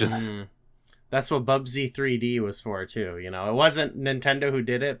decision. That's what Bubsy 3D was for too. It wasn't Nintendo who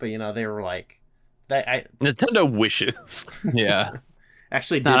did it, but they were like, Nintendo wishes. Yeah.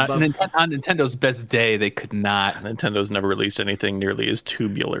 Actually, on Nintendo's best day, they could not. Nintendo's never released anything nearly as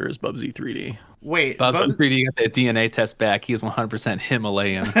tubular as Bubsy 3D. Wait, Bubsy 3D got that DNA test back. He is 100%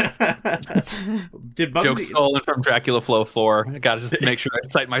 Himalayan. Did Bubsy... Joke stolen from Dracula Flow 4. I gotta just make sure I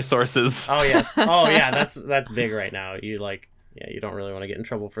cite my sources. Oh yes. Oh yeah. That's big right now. You don't really want to get in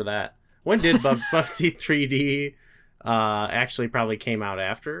trouble for that. When did Bubsy 3D actually probably came out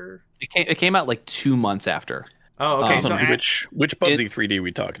after? It came out like 2 months after. Oh, okay. So which Bubsy 3D are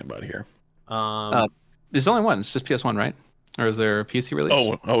we talking about here? There's only one. It's just PS1, right? Or is there a PC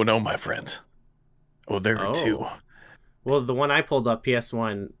release? Oh no, my friend. Oh, there are two. Well, the one I pulled up,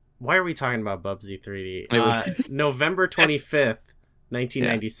 PS1. Why are we talking about Bubsy 3D? November 25th,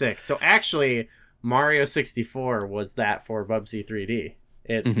 1996. Yeah. So actually, Mario 64 was that for Bubsy 3D.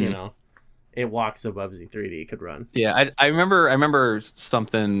 It it walks so Bubsy 3D could run. Yeah, I remember a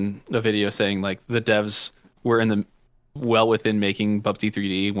video saying like the devs were well within making Bubsy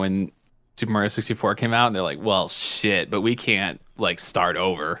 3D when Super Mario 64 came out, and they're like, well, shit, but we can't like start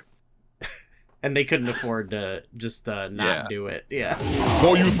over. And they couldn't afford to just not do it. Yeah.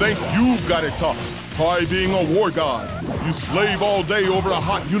 So you think you've got it tough? Try being a war god. You slave all day over a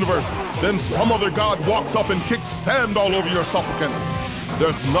hot universe. Then some other god walks up and kicks sand all over your supplicants.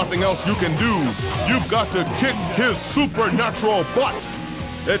 There's nothing else you can do. You've got to kick his supernatural butt.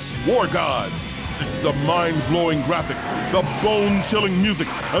 It's War Gods. It's the mind-blowing graphics, the bone-chilling music,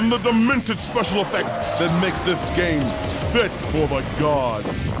 and the demented special effects that makes this game fit for the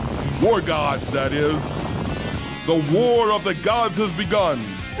gods. War Gods, that is. The war of the gods has begun.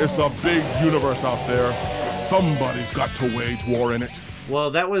 It's a big universe out there. Somebody's got to wage war in it.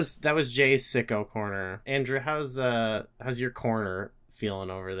 Well, that was Jay's sicko corner. Andrew, how's your corner feeling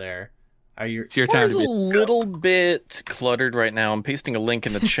over there? It's your time to be a little bit cluttered right now. I'm pasting a link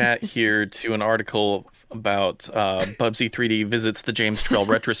in the chat here to an article about Bubsy 3D visits the James Trail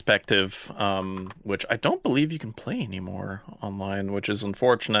retrospective, which I don't believe you can play anymore online, which is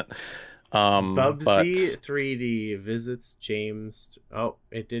unfortunate. Bubsy 3D visits James. Oh,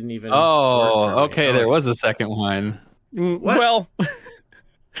 it didn't even. Oh, okay. There was a second one. What? Well.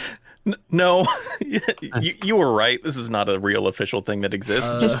 No, you were right. This is not a real official thing that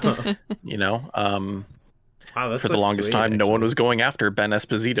exists. Just, wow, for the longest time, no one was going after Ben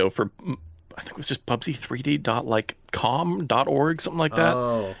Esposito for, I think it was just Bubsy3D.com.org, something like that.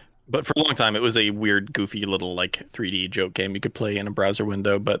 Oh. But for a long time, it was a weird, goofy little 3D joke game you could play in a browser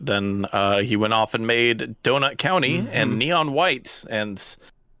window. But then he went off and made Donut County and Neon White, and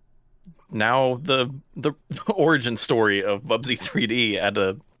now the origin story of Bubsy 3D at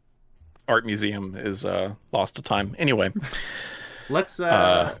a art museum is lost to time. Anyway, let's what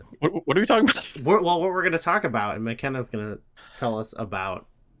are we talking about? What we're going to talk about, and McKenna's going to tell us about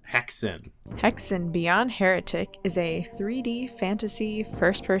Hexen. Hexen Beyond Heretic is a 3D fantasy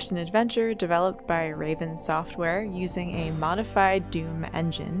first-person adventure developed by Raven Software using a modified Doom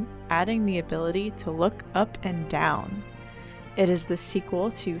engine, adding the ability to look up and down. It is the sequel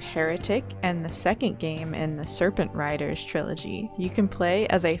to Heretic and the second game in the Serpent Riders trilogy. You can play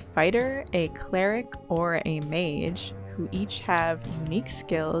as a fighter, a cleric, or a mage, who each have unique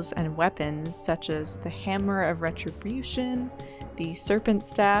skills and weapons such as the Hammer of Retribution, the Serpent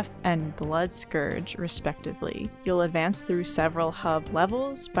Staff, and Blood Scourge, respectively. You'll advance through several hub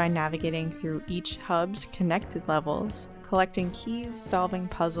levels by navigating through each hub's connected levels, collecting keys, solving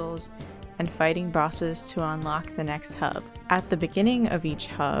puzzles, and fighting bosses to unlock the next hub. At the beginning of each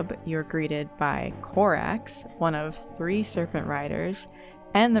hub, you're greeted by Korax, one of 3 Serpent Riders,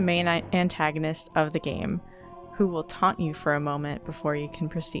 and the main antagonist of the game, who will taunt you for a moment before you can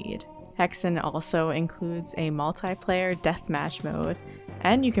proceed. Hexen also includes a multiplayer deathmatch mode,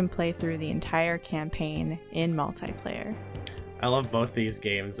 and you can play through the entire campaign in multiplayer. I love both these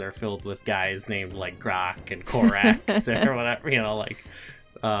games. They're filled with guys named like Grok and Korax or whatever, like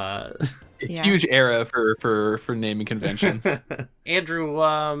huge era for naming conventions.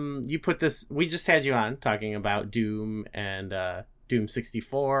 Andrew, you put this, we just had you on talking about Doom and Doom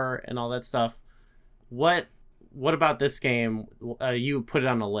 64 and all that stuff. What about this game? You put it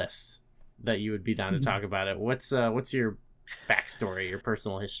on a list that you would be down to talk about it. What's your backstory, your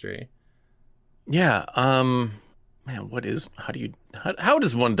personal history? Yeah, man, how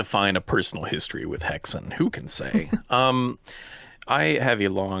does one define a personal history with Hexen? Who can say? I have a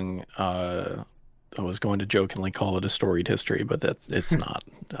long I was going to jokingly call it a storied history, but it's not.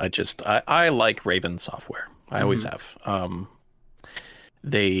 I like Raven Software. I always have.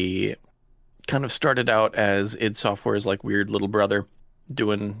 They kind of started out as id Software's like weird little brother,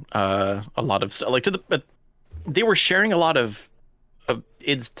 doing a lot of stuff. Like they were sharing a lot of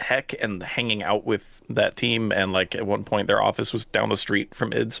id's tech and hanging out with that team, and like at one point their office was down the street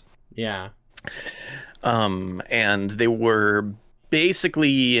from id's. Yeah. And they were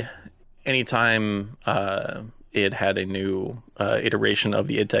basically anytime id had a new iteration of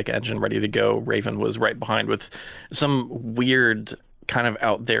the id tech engine ready to go, Raven was right behind with some weird kind of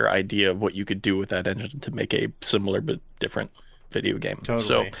out there idea of what you could do with that engine to make a similar but different video game.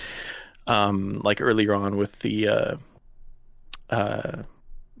 Totally. So like earlier on with the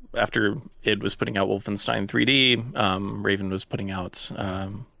after id was putting out Wolfenstein 3D, Raven was putting out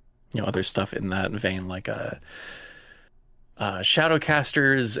other stuff in that vein, like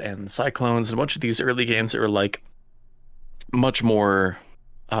Shadowcasters and Cyclones and a bunch of these early games that were like much more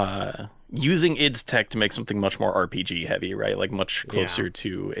using id's tech to make something much more RPG heavy, right? Like much closer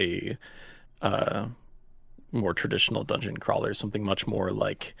to a more traditional dungeon crawler, something much more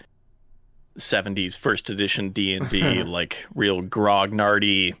like 70s first edition D&D, like real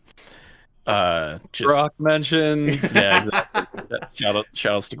grognardy. Just Grok mentioned. Yeah, exactly.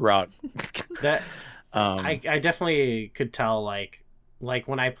 Shoutouts to Grok. That I definitely could tell, like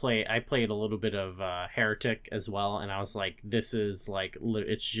when I played a little bit of Heretic as well, and I was like, this is like,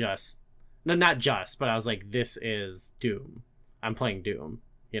 it's just, no, not just, but I was like, this is Doom. I'm playing Doom,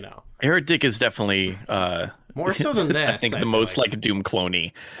 Heretic is definitely more so than this. I think the most like Doom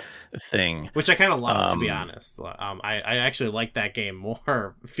clone-y thing, which I kind of love, to be honest. I actually like that game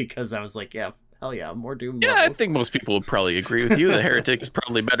more because I was like, yeah, hell yeah, more Doom levels. I think most people would probably agree with you that Heretic is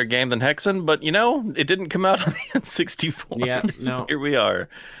probably a better game than Hexen, but it didn't come out on the N64. Yeah, so no. Here we are.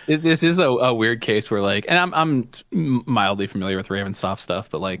 This is a weird case where like, and I'm mildly familiar with Ravensoft stuff,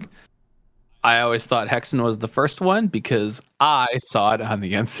 but like, I always thought Hexen was the first one because I saw it on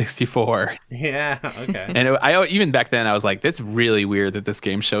the N64. Yeah, okay. And even back then, I was like, "That's really weird that this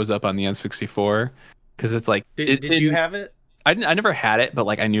game shows up on the N64." Because it's like, did you have it? I never had it, but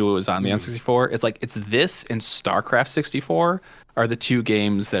like I knew it was on the N64. It's like it's this and StarCraft 64 are the two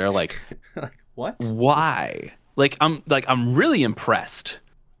games that are like, like what? Why? I'm really impressed,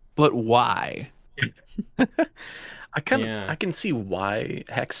 but why? I can see why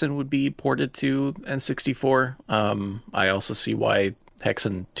Hexen would be ported to N64. I also see why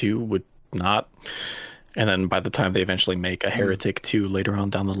Hexen 2 would not. And then by the time they eventually make a Heretic 2 later on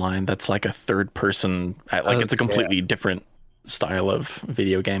down the line, that's like a third person, it's a completely different style of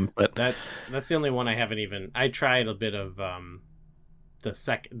video game. But that's the only one I haven't even. I tried a bit of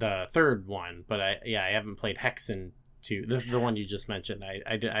the third one, but I haven't played Hexen 2, the one you just mentioned.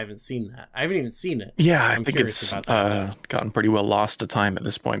 I haven't seen that. I haven't even seen it. Yeah, I'm I think curious it's about that. gotten pretty well lost to time at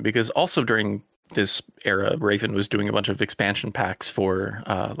this point, because also during this era, Raven was doing a bunch of expansion packs for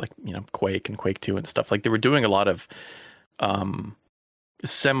like, you know, Quake and Quake 2 and stuff. Like, they were doing a lot of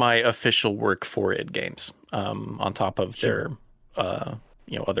semi-official work for id games on top of their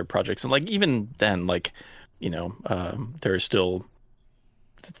you know, other projects. And like, even then, like, you know, there are still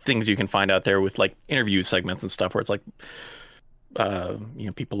things you can find out there with like interview segments and stuff where it's like you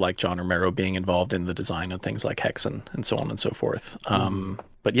know, people like John Romero being involved in the design of things like Hexen and so on and so forth.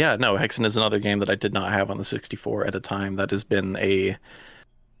 But yeah, no, Hexen is another game that I did not have on the 64 at a time. That has been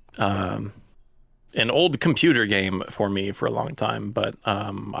an old computer game for me for a long time, but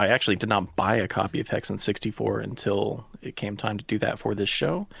I actually did not buy a copy of Hexen 64 until it came time to do that for this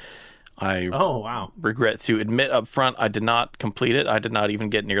show. I regret to admit up front, I did not complete it. I did not even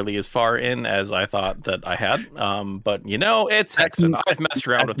get nearly as far in as I thought that I had. But you know, it's Hexen. I've messed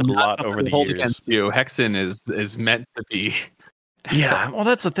around with it a lot over the years. Against you. Hexen is meant to be. Yeah, well,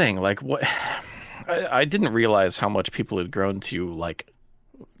 that's the thing. Like, what I didn't realize how much people had grown to like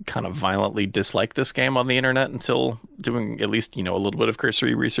kind of violently dislike this game on the internet until doing at least, you know, a little bit of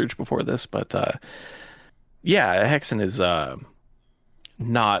cursory research before this. But yeah, Hexen is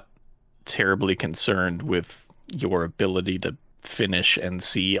not terribly concerned with your ability to finish and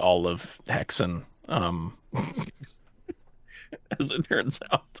see all of Hexen, as it turns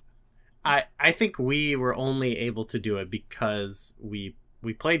out. I think we were only able to do it because we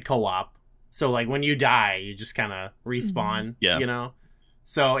played co-op. So like when you die, you just kind of respawn, you know?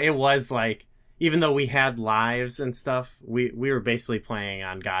 So it was like, even though we had lives and stuff, we were basically playing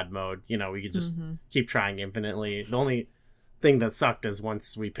on God mode. You know, we could just keep trying infinitely. The only thing that sucked is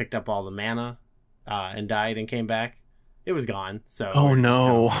once we picked up all the mana and died and came back, it was gone.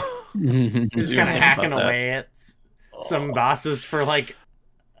 So just kind of hacking away at some bosses for like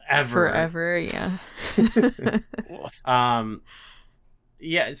forever. Yeah.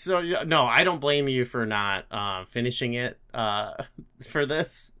 Yeah, so no, I don't blame you for not finishing it for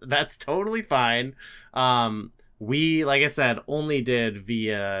this. That's totally fine. We, like I said, only did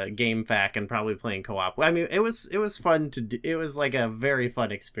via GameFAQ and probably playing co-op. I mean, it was fun to do. It was like a very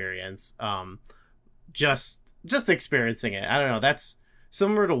fun experience. Just experiencing it. I don't know. That's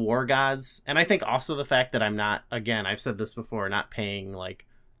similar to War Gods, and I think also the fact that I'm not, again, I've said this before, not paying like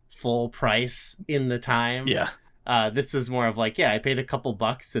full price in the time. Yeah. This is more of like, yeah, I paid a couple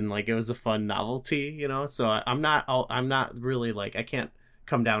bucks and like it was a fun novelty, you know. So I'm not really like, I can't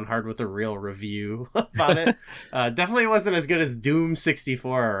come down hard with a real review about it. Definitely wasn't as good as Doom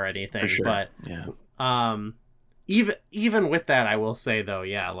 64 or anything, but yeah. Even with that, I will say though,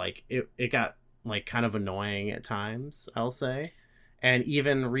 yeah, like it got like kind of annoying at times, I'll say. And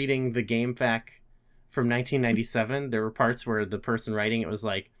even reading the GameFAQ from 1997, there were parts where the person writing it was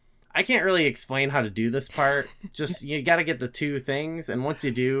like, I can't really explain how to do this part. Just, you got to get the two things. And once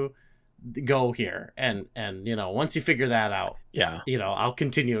you do, go here. And, you know, once you figure that out, you know, I'll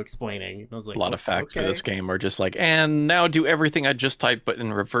continue explaining. I was like, a lot of facts for this game are just like, and now do everything I just typed, but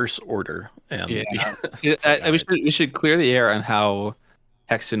in reverse order. And we should clear the air on how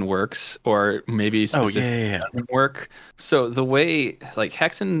Hexen works, or maybe specifically doesn't work. So the way, like,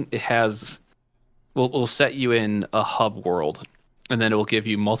 Hexen will set you in a hub world, and then it will give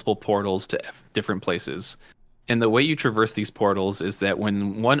you multiple portals to different places. And the way you traverse these portals is that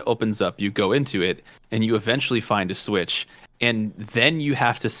when one opens up, you go into it, and you eventually find a switch, and then you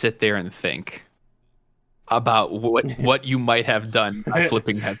have to sit there and think about what you might have done by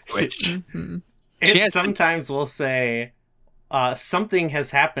flipping that switch. It sometimes will say, something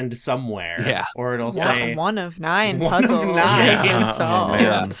has happened somewhere. Or it'll say 1 of 9 puzzles has been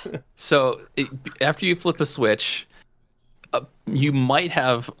solved. So after you flip a switch, you might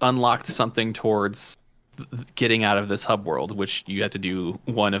have unlocked something towards getting out of this hub world, which you had to do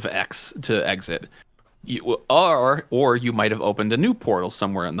 1 of X to exit. Or you might have opened a new portal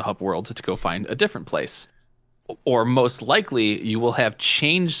somewhere in the hub world to go find a different place. Or most likely, you will have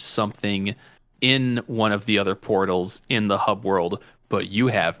changed something in one of the other portals in the hub world, but you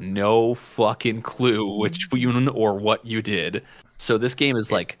have no fucking clue which one or what you did. So this game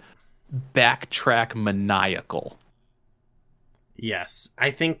is like backtrack maniacal. Yes.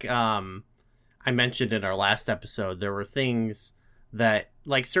 I think I mentioned in our last episode, there were things that,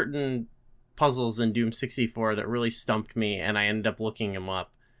 like certain puzzles in Doom 64 that really stumped me, and I ended up looking them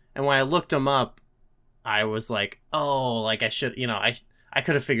up. And when I looked them up, I was like, oh, like I should, you know, I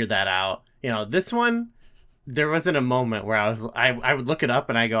could have figured that out. You know, this one, there wasn't a moment where I would look it up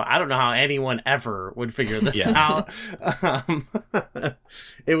and I go, I don't know how anyone ever would figure this out.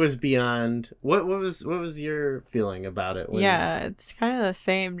 It was beyond. What was your feeling about it? Yeah, it's kind of the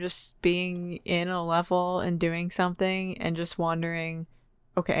same, just being in a level and doing something and just wondering,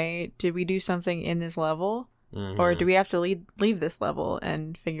 okay, did we do something in this level? Or do we have to leave this level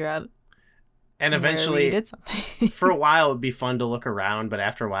and figure out? And eventually, did something. For a while, it would be fun to look around, but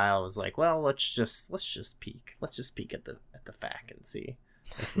after a while, it was like, well, let's just peek. Let's just peek at the FAQ and see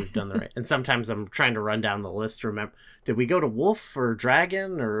if we've done the right. And sometimes I'm trying to run down the list to remember, did we go to wolf or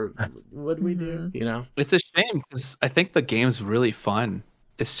dragon or what did we do? You know, it's a shame because I think the game's really fun.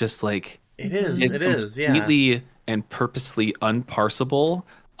 It's just like it is. It is completely and purposely unparsable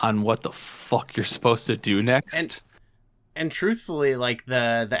on what the fuck you're supposed to do next. And truthfully, like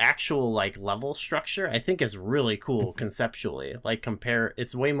the actual like level structure, I think is really cool conceptually. Like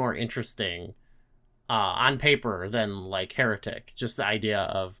it's way more interesting on paper than like Heretic. Just the idea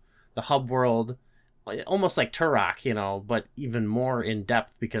of the hub world, almost like Turok, you know, but even more in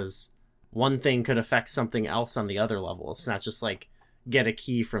depth because one thing could affect something else on the other level. It's not just like get a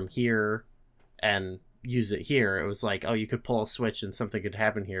key from here and use it here. It was like, oh, you could pull a switch and something could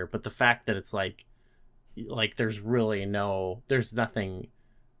happen here. But the fact that it's like there's nothing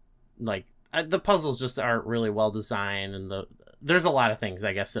like the puzzles just aren't really well designed, and there's a lot of things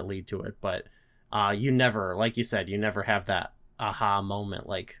I guess that lead to it, but you never, like you said, you never have that aha moment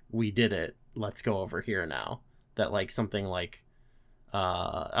like we did it, let's go over here now, that like something like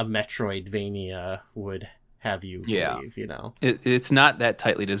a Metroidvania would have you believe, you know. It's not that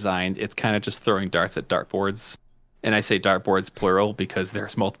tightly designed. It's kind of just throwing darts at dartboards. And I say dartboards plural because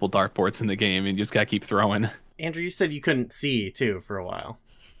there's multiple dartboards in the game and you just gotta keep throwing. Andrew, you said you couldn't see too for a while.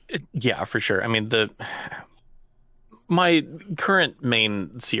 Yeah, for sure. I mean, my current main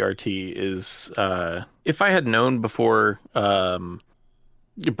CRT is if I had known before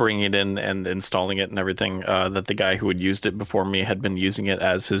bringing it in and installing it and everything that the guy who had used it before me had been using it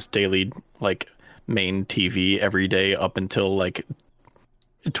as his daily like main TV every day up until like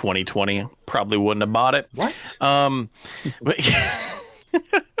 2020, probably wouldn't have bought it. What? But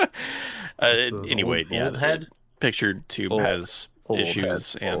anyway, old head Picture Tube has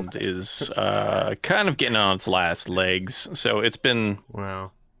issues and is kind of getting on its last legs. So it's been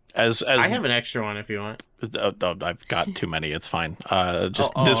as I have an extra one if you want. I've got too many. It's fine.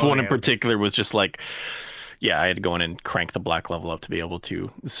 This one in particular was just like, yeah, I had to go in and crank the black level up to be able to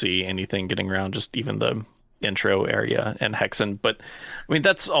see anything getting around, just even the intro area and Hexen. But I mean,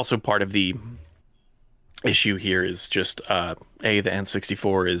 that's also part of the issue here is just the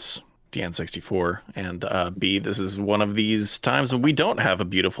N64 is the N64, and B, this is one of these times when we don't have a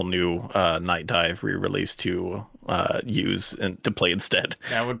beautiful new Night Dive re-release to use and to play instead.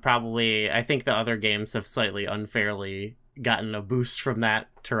 That would probably, I think the other games have slightly unfairly gotten a boost from that,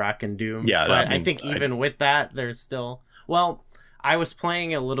 Turok and Doom. Yeah, but I think even with that, there's still, well, I was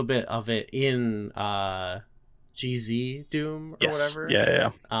playing a little bit of it in GZ Doom or whatever.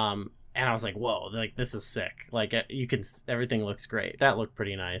 Yeah. And I was like, whoa, like this is sick. Like everything looks great. That looked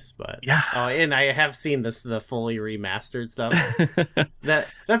pretty nice, but yeah. Oh, and I have seen the fully remastered stuff.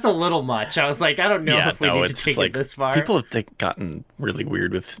 That's a little much. I was like, I don't know if we need to take it this far. People have gotten really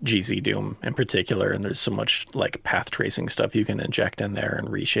weird with GZ Doom in particular, and there's so much like path tracing stuff you can inject in there and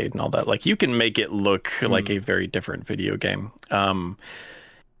reshade and all that. Like you can make it look like a very different video game.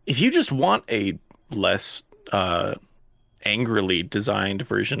 If you just want a less angrily designed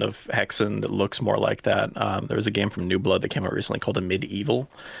version of Hexen that looks more like that, there was a game from New Blood that came out recently called Medieval.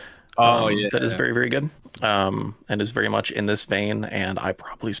 That is very, very good, and is very much in this vein. And I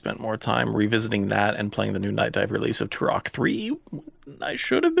probably spent more time revisiting that and playing the new Night Dive release of Turok 3. I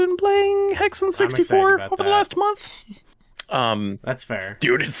should have been playing Hexen 64 over the last month. That's fair,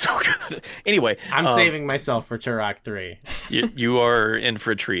 dude. It's so good. Anyway, I'm saving myself for Turok 3. You are in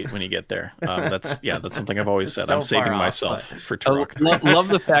for a treat when you get there. That's something I've always said. I'm saving myself for Turok 3. Love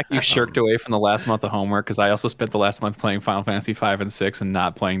the fact you shirked away from the last month of homework, because I also spent the last month playing Final Fantasy 5 and 6 and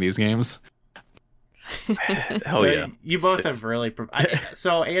not playing these games. Hell yeah! You both have really.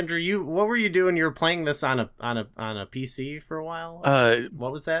 So Andrew, what were you doing? You were playing this on a PC for a while.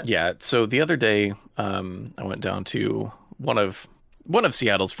 What was that? Yeah. So the other day, I went down to one of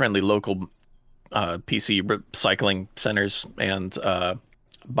Seattle's friendly local PC recycling centers and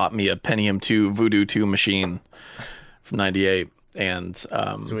bought me a Pentium 2 Voodoo 2 machine from '98. And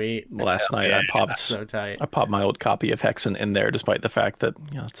sweet. Last night I popped so tight. I popped my old copy of Hexen in there, despite the fact that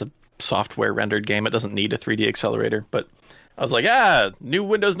it's a software rendered game. It doesn't need a 3D accelerator. But I was like, new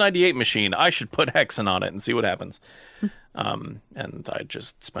Windows 98 machine. I should put Hexen on it and see what happens. And I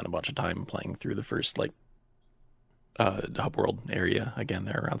just spent a bunch of time playing through the first hub world area. Again,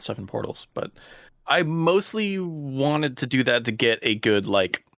 there are around 7 portals, but I mostly wanted to do that to get a good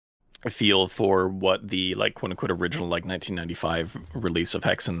like feel for what the like quote unquote original like 1995 release of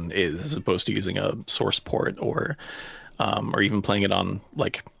Hexen is, as opposed to using a source port or even playing it on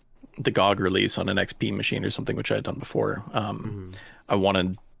like the GOG release on an XP machine or something, which I had done before. I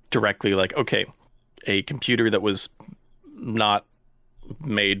wanted directly like, okay, a computer that was not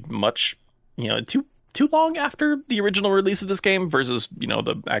made much, too long after the original release of this game versus,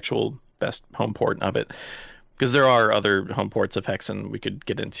 the actual best home port of it. Because there are other home ports of Hexen we could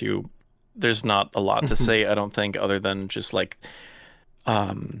get into. There's not a lot to say, I don't think, other than just like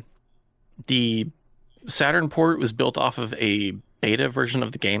the Saturn port was built off of a beta version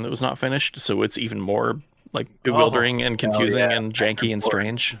of the game that was not finished, so it's even more like bewildering and confusing and janky and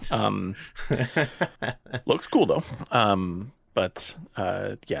strange. Looks cool though.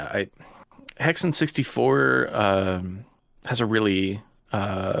 Hexen 64 has a really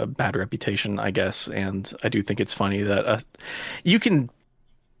bad reputation, I guess, and I do think it's funny that you can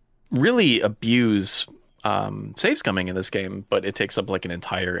really abuse save scumming in this game, but it takes up like an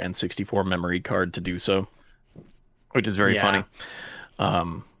entire N64 memory card to do so, which is very funny.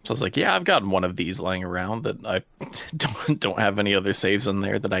 So I was like, yeah, I've got one of these lying around that I don't have any other saves in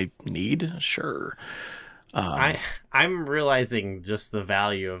there that I need. Sure. I'm realizing just the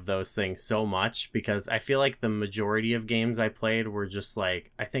value of those things so much, because I feel like the majority of games I played were just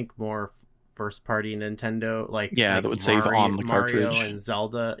like, I think more first party Nintendo, like that would save on the cartridge. Mario and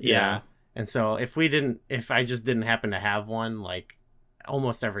Zelda. And so if I just didn't happen to have one, like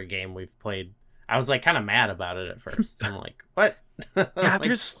almost every game we've played, I was like kind of mad about it at first. I'm like, what? Yeah, like,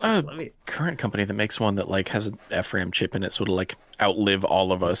 there's a current company that makes one that like has an FRAM chip in it, so it'll like outlive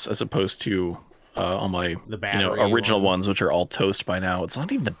all of us, as opposed to all my original ones, which are all toast by now. It's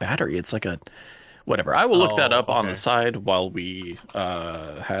not even the battery; it's like a whatever. I will look that up on the side while we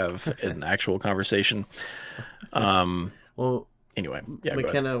have an actual conversation. Well, anyway,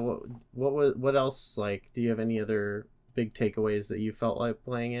 McKenna, what else? Like, do you have any other big takeaways that you felt like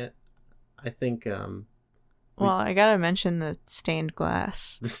playing it? I think. Well, I gotta mention the stained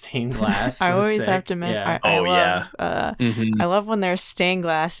glass. The stained glass. I always have to mention. Yeah. I love when there's stained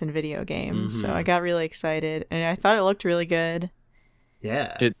glass in video games. So I got really excited, and I thought it looked really good.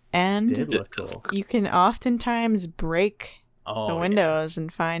 Yeah, did look cool. You can oftentimes break the windows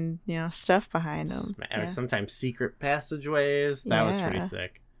and find stuff behind them. Sometimes secret passageways. That was pretty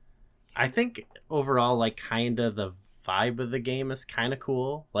sick. I think overall, like, kind of the vibe of the game is kind of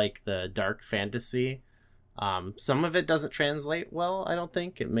cool, like the dark fantasy. Some of it doesn't translate well, I don't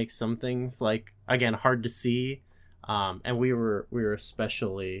think. It makes some things, like, again, hard to see. And we were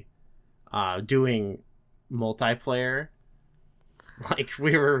especially doing multiplayer. Like,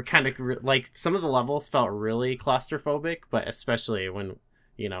 we were kind of like, some of the levels felt really claustrophobic, but especially when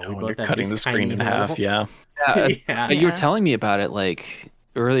we both had cutting the screen in half. Yeah. You were telling me about it like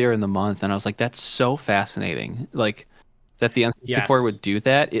earlier in the month, and I was like, that's so fascinating. Like, that the N64 would do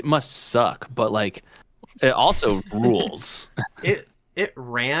that. It must suck, but like, it also rules. It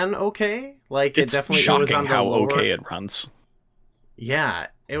ran okay. Like, it's definitely shocking was on how lower... okay it runs. Yeah,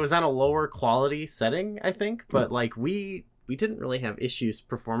 it was on a lower quality setting, I think, but like we didn't really have issues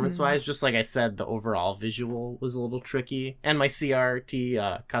performance wise. Just like I said, the overall visual was a little tricky, and my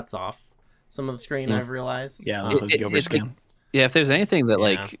CRT cuts off some of the screen. I've realized. Yeah, the overscan. If there's anything that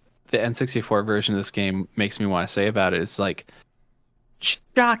like the N64 version of this game makes me want to say about it, it's like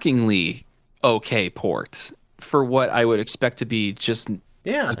shockingly okay port for what I would expect to be just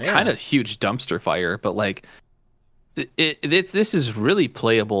kind of huge dumpster fire. But like, this is really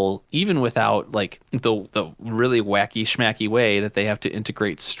playable even without like the really wacky schmacky way that they have to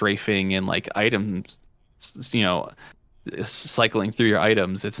integrate strafing and like items, cycling through your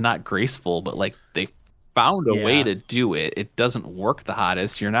items. It's not graceful, but like they found a way to do it. It doesn't work the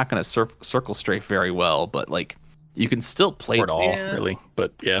hottest. You're not going to circle strafe very well, but like, you can still play it all, really.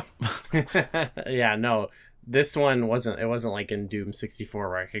 But no, this one wasn't like in Doom 64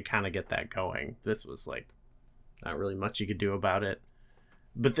 where I could kind of get that going. This was like not really much you could do about it.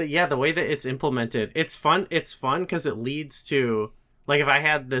 But the way that it's implemented, it's fun because it leads to, like, if I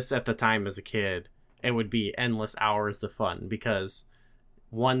had this at the time as a kid, it would be endless hours of fun, because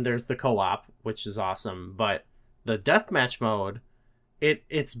one, there's the co-op, which is awesome, but the deathmatch mode,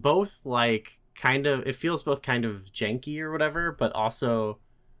 it's both like it feels both kind of janky or whatever, but also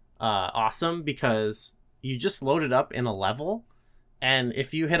awesome, because you just load it up in a level, and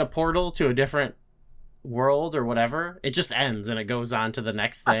if you hit a portal to a different world or whatever, it just ends and it goes on to the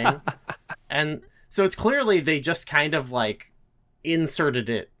next thing. And so it's clearly they just kind of like inserted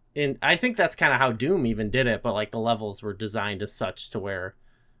it I think that's kind of how Doom even did it, but like the levels were designed as such to where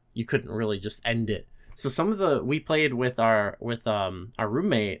you couldn't really just end it. So we played with our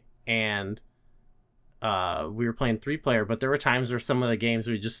roommate, and we were playing 3-player, but there were times where some of the games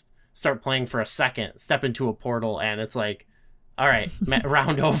we just start playing for a second, step into a portal, and it's like, all right,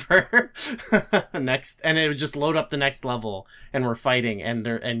 round over. Next, and it would just load up the next level, and we're fighting, and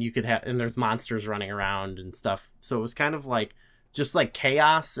there's monsters running around and stuff. So it was kind of like just like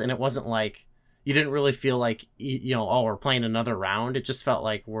chaos, and it wasn't like you didn't really feel like we're playing another round. It just felt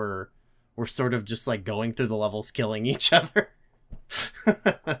like we're sort of just like going through the levels, killing each other.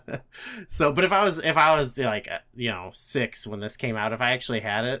 So, but if I was like 6 when this came out, if I actually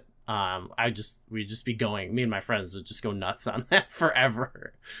had it, we'd just be going. Me and my friends would just go nuts on that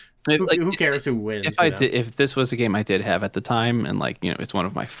forever. Who cares who wins? If this was a game I did have at the time, and it's one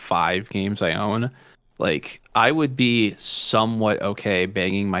of my 5 games I own, I would be somewhat okay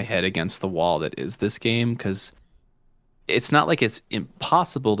banging my head against the wall that is this game, because it's not like it's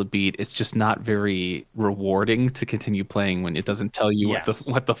impossible to beat. It's just not very rewarding to continue playing when it doesn't tell you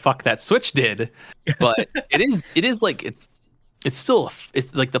what the fuck that switch did. But it's like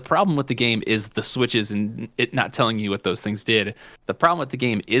the problem with the game is the switches and it not telling you what those things did. The problem with the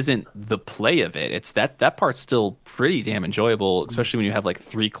game isn't the play of it. It's that part's still pretty damn enjoyable, especially when you have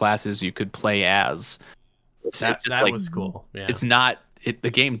 3 classes you could play as. That was cool. Yeah. It's not. The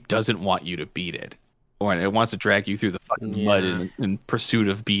game doesn't want you to beat it, or it wants to drag you through the fucking mud in pursuit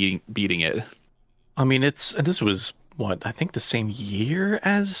of beating it. I mean, this was what, I think the same year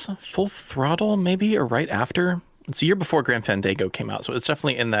as Full Throttle, maybe, or right after. It's a year before Grand Fandango came out, so it's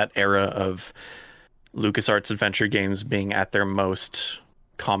definitely in that era of LucasArts adventure games being at their most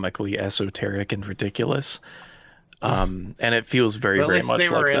comically esoteric and ridiculous. And it feels very much like that. They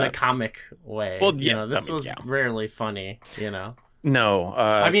were in a comic way. Well, this was rarely funny, No.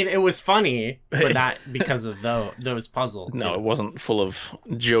 I mean, it was funny, but not because of those puzzles. No, it wasn't full of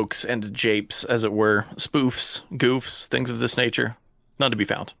jokes and japes, as it were. Spoofs, goofs, things of this nature. None to be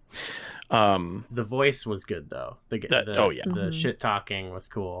found. The voice was good, though. The shit talking was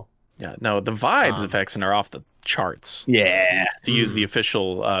cool. Yeah, no, the vibes of Hexen are off the charts. Yeah. To use the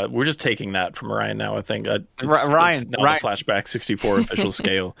official, we're just taking that from Ryan now, I think. Ryan, the Flashback 64 official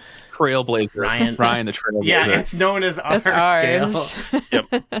scale. Trailblazer. Ryan the Trailblazer. Yeah, it's known as our scale. Yep.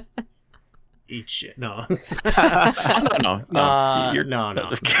 Eat shit. No. No. No.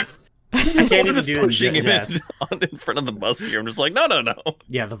 I can't even do pushing him in front of the bus here. I'm just like, no.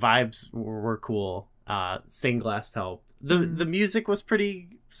 Yeah, the vibes were cool. Stained Glass helped. The music was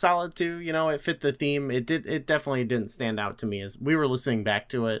pretty solid too. It fit the theme. It definitely didn't stand out to me as we were listening back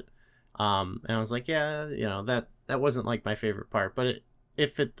to it. And I was like, yeah, that wasn't like my favorite part, but it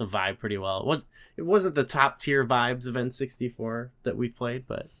fit the vibe pretty well. It wasn't the top tier vibes of N64 that we've played,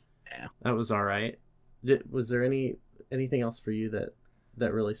 but yeah, that was all right. Was there anything else for you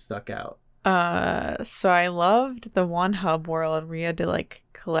that really stuck out? So I loved the one hub world where you had to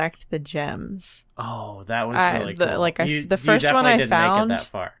collect the gems. Oh, that was really cool. The first one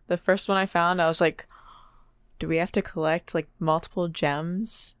I found, I was like, do we have to collect multiple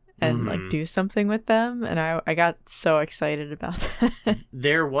gems and do something with them? And I got so excited about that.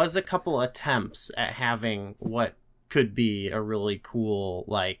 There was a couple attempts at having what could be a really cool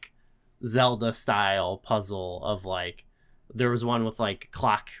Zelda style puzzle of there was one with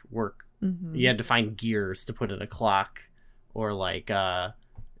clockwork. You had to find gears to put in a clock, or the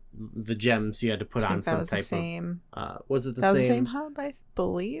gems you had to put on some type of. Was it the same? That was the same hub, I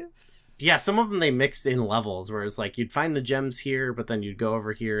believe. Yeah, some of them they mixed in levels, where it's you'd find the gems here, but then you'd go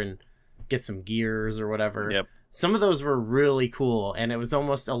over here and get some gears or whatever. Yep. Some of those were really cool, and it was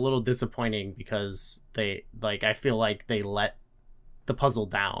almost a little disappointing because they I feel like they let the puzzle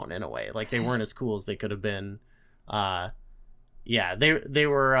down in a way. They weren't as cool as they could have been. Yeah,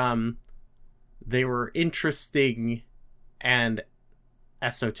 they were interesting and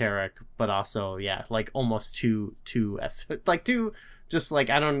esoteric, but also almost too just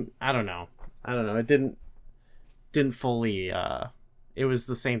I don't know. It didn't fully. It was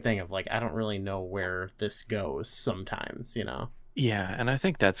the same thing of I don't really know where this goes sometimes, Yeah, and I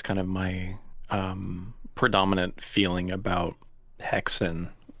think that's kind of my predominant feeling about Hexen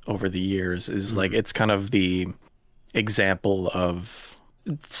over the years is it's kind of the example of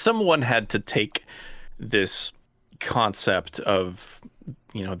someone had to take this concept of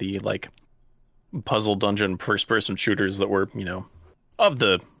the puzzle dungeon first person shooters that were of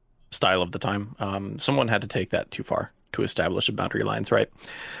the style of the time. Someone had to take that too far to establish the boundary lines, right?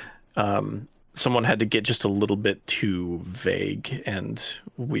 Someone had to get just a little bit too vague and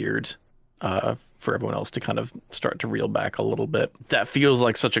weird. for everyone else to kind of start to reel back a little bit. That feels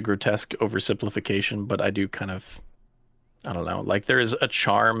like such a grotesque oversimplification, but I do kind of, I don't know, like there's a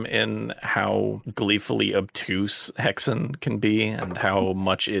charm in how gleefully obtuse Hexen can be and how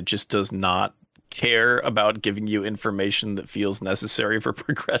much it just does not care about giving you information that feels necessary for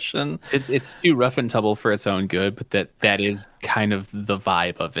progression. It's too rough and tumble for its own good, but that is kind of the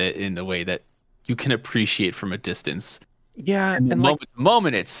vibe of it in a way that you can appreciate from a distance. Yeah, and and like the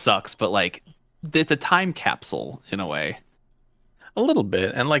moment it sucks, but like it's a time capsule in a way. a little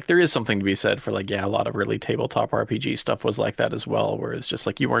bit, and like there is something to be said for like, yeah, a lot of really tabletop RPG stuff was like that as well, where it's just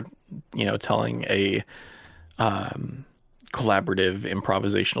like you weren't, telling a collaborative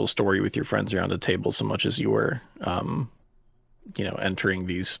improvisational story with your friends around a table so much as you were entering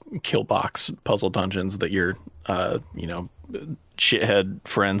these kill box puzzle dungeons that your shithead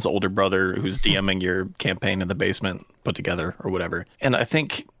friend's older brother who's DMing your campaign in the basement put together or whatever. And I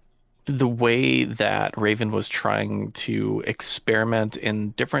think the way that Raven was trying to experiment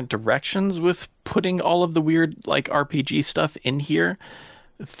in different directions with putting all of the weird like RPG stuff in here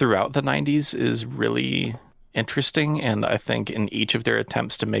throughout the 90s is really interesting. And I think in each of their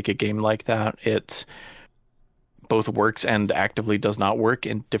attempts to make a game like that, it both works and actively does not work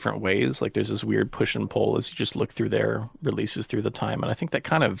in different ways. Like there's this weird push and pull as you just look through their releases through the time. And I think that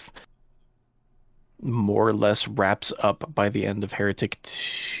kind of more or less wraps up by the end of Heretic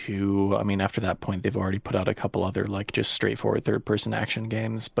 2. I mean, after that point, they've already put out a couple other like just straightforward third-person action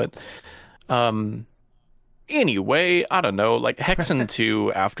games. But anyway, I don't know. Like Hexen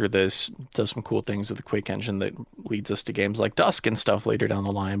 2 after this does some cool things with the Quake engine that leads us to games like Dusk and stuff later down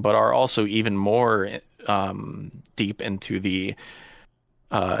the line, but are also even more deep into the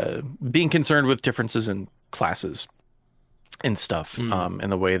being concerned with differences in classes and stuff in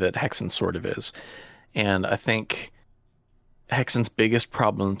the way that Hexen sort of is. And I think Hexen's biggest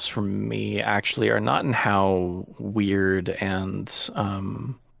problems for me actually are not in how weird and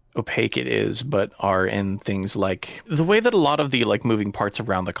opaque it is, but are in things like the way that a lot of the like moving parts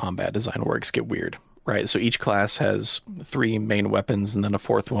around the combat design works get weird, right? So each class has 3 main weapons and then a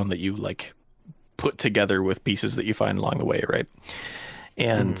 4th one that you like put together with pieces that you find along the way, right?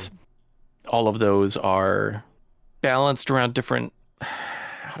 And all of those are balanced around different,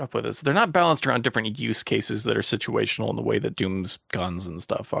 how do I put this? They're not balanced around different use cases that are situational in the way that Doom's guns and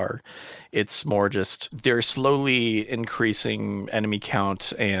stuff are. It's more just they're slowly increasing enemy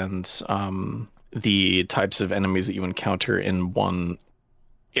count and the types of enemies that you encounter in one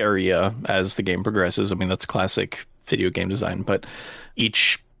area as the game progresses. I mean, that's classic video game design, but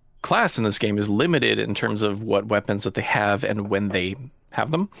each class in this game is limited in terms of what weapons that they have and when they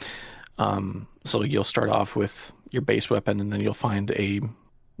have them. So you'll start off with your base weapon and then you'll find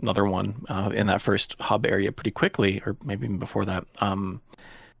another one in that first hub area pretty quickly, or maybe even before that.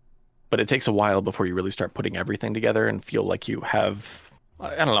 But it takes a while before you really start putting everything together and feel like you have,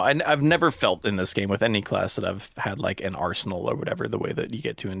 I don't know, I've never felt in this game with any class that I've had like an arsenal or whatever the way that you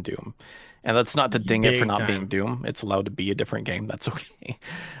get to in Doom. And that's not to ding it for not being Doom. It's allowed to be a different game. That's okay.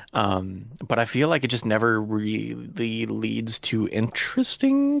 But I feel like it just never really leads to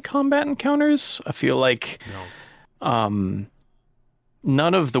interesting combat encounters. I feel like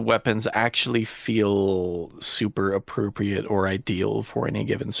none of the weapons actually feel super appropriate or ideal for any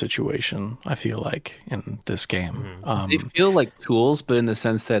given situation, I feel like, in this game. They feel like tools, but in the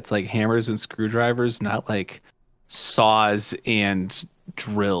sense that it's like hammers and screwdrivers, not like saws and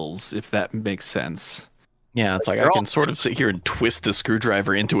drills, if that makes sense. Yeah, it's like I can sort of sit here and twist the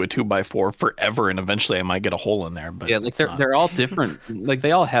screwdriver into a 2x4 forever, and eventually I might get a hole in there. But yeah, like they're all different. Like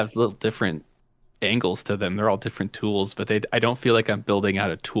they all have little different angles to them. They're all different tools, but I don't feel like I'm building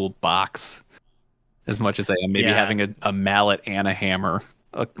out a toolbox as much as I am maybe having a mallet and a hammer,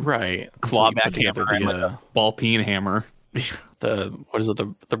 a clawback hammer, and a ball peen hammer. The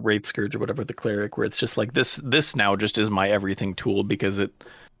Wraith Scourge or whatever, the cleric, where it's just like this now just is my everything tool because it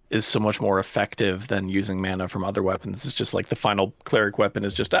is so much more effective than using mana from other weapons. It's just like the final cleric weapon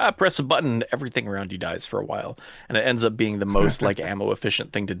is just press a button, everything around you dies for a while, and it ends up being the most like ammo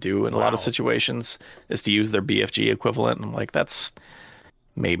efficient thing to do in a lot of situations is to use their BFG equivalent. And I'm like, that's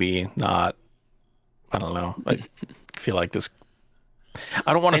maybe not, I don't know, I feel like this,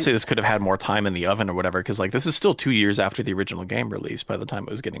 I don't want to say this could have had more time in the oven or whatever, because like this is still 2 years after the original game release by the time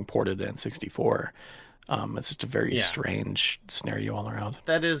it was getting ported to N64. It's just a very strange scenario all around.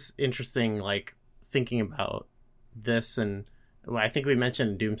 That is interesting, like thinking about this, and I think we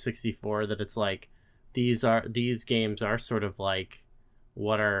mentioned in Doom 64 that it's like these games are sort of like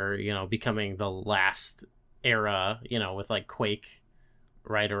what are, becoming the last era, with like Quake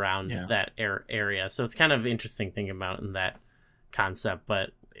right around that area. So it's kind of interesting thinking about in that concept, but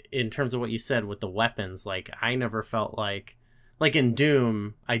in terms of what you said with the weapons, like I never felt like in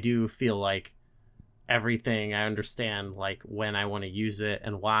Doom, I do feel like everything I understand, like when I want to use it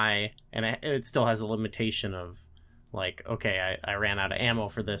and why, and it still has a limitation of like, okay, I ran out of ammo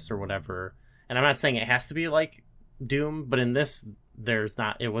for this or whatever. And I'm not saying it has to be like Doom, but in this,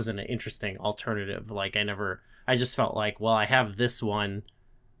 it wasn't an interesting alternative. Like I just felt like, well, I have this one.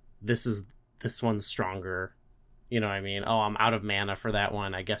 This one's stronger. You know what I mean? Oh, I'm out of mana for that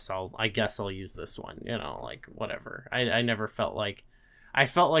one. I guess I'll use this one, you know, like whatever. I never felt like, I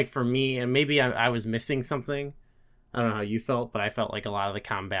felt like for me, and maybe I was missing something. I don't know how you felt, but I felt like a lot of the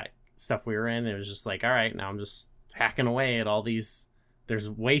combat stuff we were in, it was just like, all right, now I'm just hacking away at all these. There's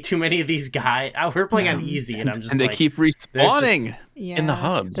way too many of these guys. We're playing on easy, and I'm just and they like, keep respawning in the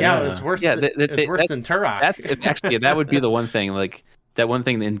hubs. Yeah, it was worse. It was worse than Turok. That's actually, that would be the one thing. Like that one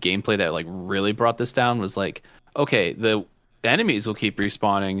thing in gameplay that like really brought this down was like, okay, the enemies will keep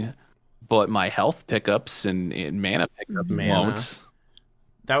respawning, but my health pickups and mana pickups won't.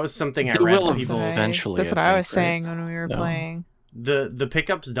 That was something I It read. will People eventually. That's what I was saying when we were playing. The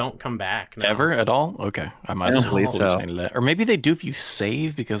pickups don't come back now. Ever at all? Okay, I might don't have believe so. that. Or maybe they do if you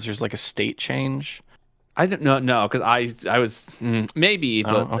save because there's like a state change. I don't know, no, because I was maybe,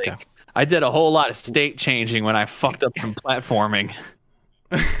 but okay. like, I did a whole lot of state changing when I fucked up some platforming.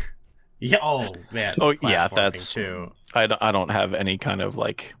 Yeah. Oh man. Oh yeah, Platforming, that's too. I don't have any kind of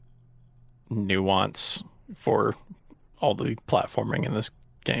like nuance for all the platforming in this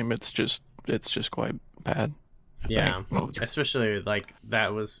game. It's just quite bad. Yeah, especially like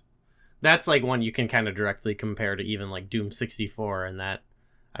that's like one you can kind of directly compare to even like Doom 64, and that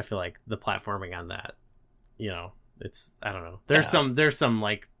I feel like the platforming on that, you know, it's, I don't know. There's some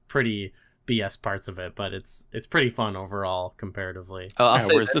like pretty BS parts of it, but it's pretty fun overall comparatively.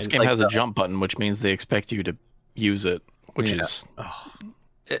 Whereas this game has a jump button, which means they expect you to use it, which is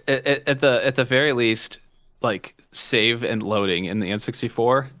at the very least, like save and loading in the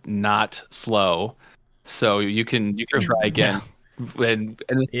N64 not slow, so you can try again. And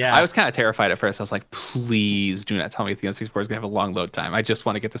I was kind of terrified at first. I was like, please do not tell me the N64 is gonna have a long load time. I just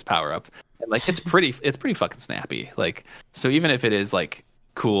want to get this power up. And like it's pretty fucking snappy. Like, so even if it is like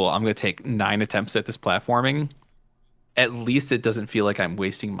cool, I'm gonna take 9 attempts at this platforming, at least it doesn't feel like I'm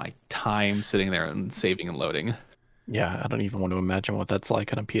wasting my time sitting there and saving and loading. Yeah, I don't even want to imagine what that's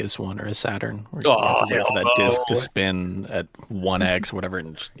like on a PS1 or a Saturn. Where you have to wait for that disc to spin at 1x or whatever,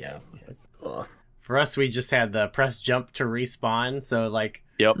 and just, For us, we just had the press jump to respawn. So like,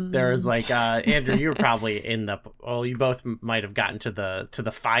 there was like Andrew, you were probably in the. Well, you both might have gotten to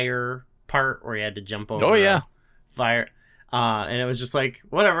the fire part where you had to jump over. Oh yeah, fire. And it was just like,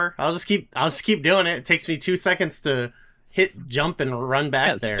 whatever. I'll just keep doing it. It takes me 2 seconds to hit jump and run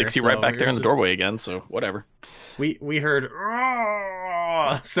back there. It sticks you right back there in the doorway again. So whatever. We heard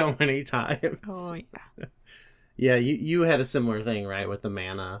so many times. Oh yeah. Yeah, you had a similar thing, right, with the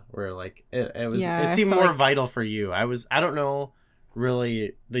mana, where like it was. Yeah, it seemed more vital for you. I don't know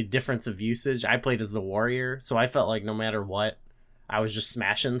really the difference of usage. I played as the warrior, so I felt like no matter what, I was just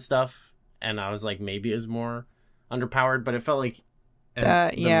smashing stuff, and I was like, maybe it was more underpowered, but it felt like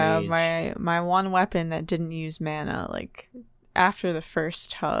my one weapon that didn't use mana, like after the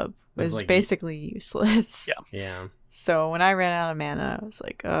first hub, was like, basically useless. Yeah. So when I ran out of mana, I was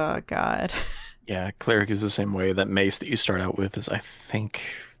like, oh god. Yeah, cleric is the same way. That mace that you start out with is, I think,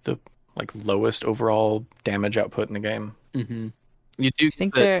 the like lowest overall damage output in the game. Mm-hmm. You do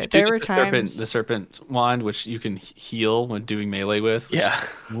think there were times the serpent wand, which you can heal when doing melee with. Yeah,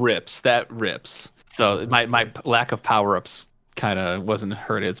 rips. So my lack of power ups kind of wasn't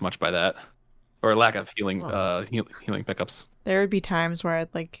hurt as much by that, or lack of healing healing pickups. There would be times where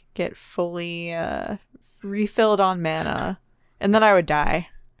I'd like get fully refilled on mana, and then I would die.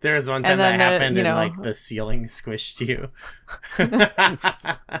 There was one time that happened, and like the ceiling squished you.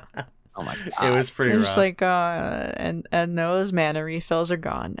 Oh my god! It was pretty rough. Just like, and those mana refills are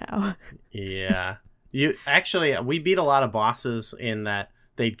gone now. Yeah, we beat a lot of bosses in that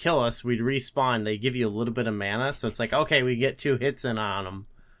they'd kill us, we'd respawn, they give you a little bit of mana, so it's like, okay, we get 2 hits in on them,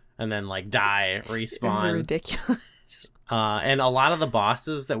 and then like die, respawn. It's ridiculous. And a lot of the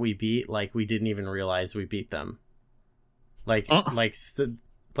bosses that we beat, like we didn't even realize we beat them. Like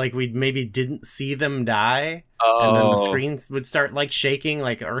we maybe didn't see them die, and then the screens would start like shaking,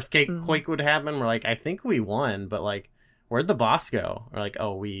 like earthquake would happen. We're like, I think we won, but like, where'd the boss go? We're like,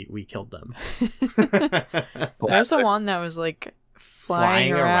 oh, we killed them. There's the one that was like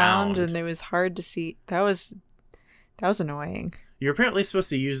flying around, and it was hard to see. That was annoying. you're apparently supposed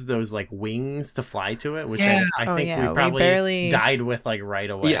to use those like wings to fly to it, which Yeah. I Oh, think yeah, we we probably barely- died with like right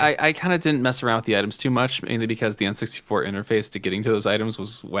away. Yeah, I kind of didn't mess around with the items too much, mainly because the N64 interface to getting to those items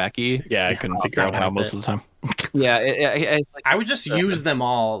was wacky. Yeah, I couldn't it's figure not out how worth most it. of the time. Yeah, it's like I would just use them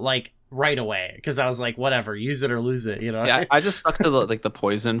all like right away because I was like, whatever, use it or lose it, you know? yeah, I just stuck to the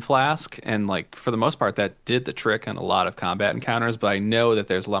poison flask, and like for the most part, that did the trick on a lot of combat encounters. But I know that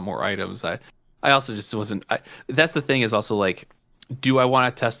there's a lot more items. I also just wasn't. That's the thing is also like, do I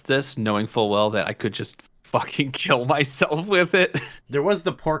want to test this, knowing full well that I could just fucking kill myself with it? There was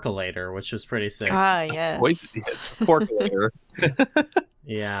the porcolator, which was pretty sick. Ah, yes. Poison porculator.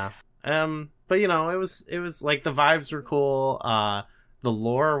 Yeah. But you know, it was like the vibes were cool. The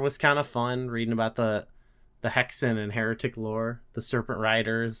lore was kind of fun, reading about the Hexen and heretic lore, the Serpent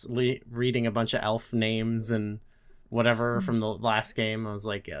Riders, reading a bunch of elf names and whatever from the last game. I was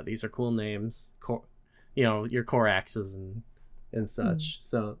like, yeah, these are cool names. You know, your Coraxes and such.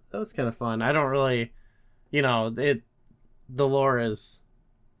 So that was kind of fun. I don't really, you know, the lore is,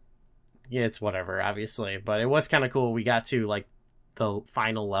 yeah, it's whatever, obviously, but it was kind of cool. We got to like the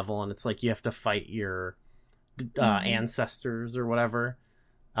final level, and it's like you have to fight your ancestors or whatever.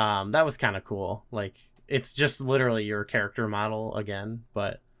 That was kind of cool. Like, it's just literally your character model again,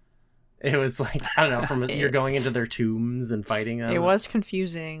 but it was like, I don't know, from you're going into their tombs and fighting them. It was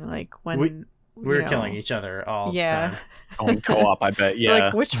confusing, like when we were you know, killing each other all Yeah. the time. On co-op, I bet. Yeah.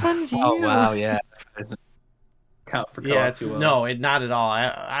 Like, which one's you? Oh wow, yeah. Doesn't count for Yeah, co-op it's too well. no, not at all.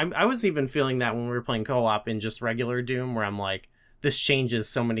 I was even feeling that when we were playing co-op in just regular Doom, where I'm like, this changes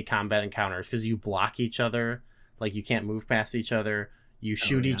so many combat encounters because you block each other, like you can't move past each other, you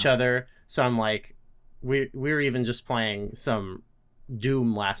shoot each other. So I'm like, we were even just playing some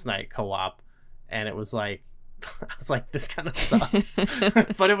Doom last night co-op, and it was like, I was like, this kind of sucks,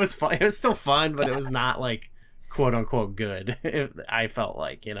 but it was fun. It was still fun, but it was not like quote unquote good. I felt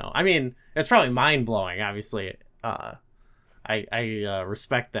like, you know, I mean, it's probably mind blowing. Obviously, I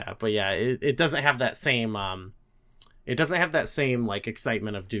respect that, but yeah, it doesn't have that same it doesn't have that same like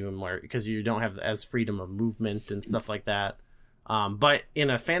excitement of Doom, where because you don't have as freedom of movement and stuff like that. But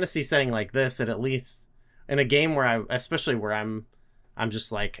in a fantasy setting like this, it at least in a game where especially where I'm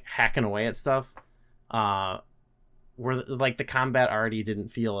just like hacking away at stuff, where like the combat already didn't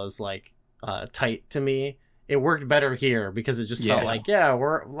feel as like tight to me. It worked better here because it just felt like, yeah,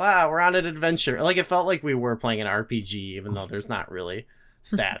 we're on an adventure. Like, it felt like we were playing an RPG, even though there's not really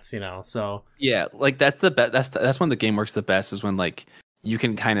stats, you know. So yeah, like that's the best. That's when the game works the best, is when like you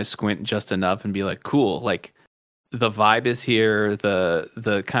can kind of squint just enough and be like, cool, like the vibe is here,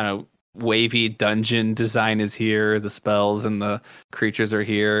 the kind of wavy dungeon design is here, the spells and the creatures are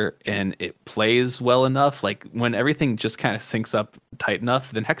here, and it plays well enough. Like when everything just kind of syncs up tight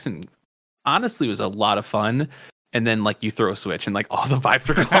enough, then Hexen honestly was a lot of fun. And then like you throw a switch and like all the vibes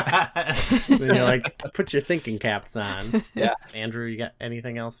are gone. then you're like, put your thinking caps on. Yeah. Andrew, you got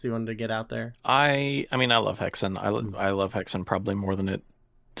anything else you wanted to get out there? I mean, I love Hexen. I love Hexen probably more than it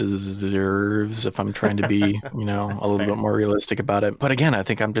deserves, if I'm trying to be, you know, a little bit more realistic about it. But again, I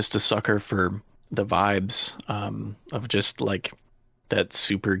think I'm just a sucker for the vibes of just like that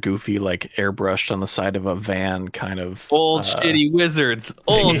super goofy, like airbrushed on the side of a van kind of Old shitty wizards.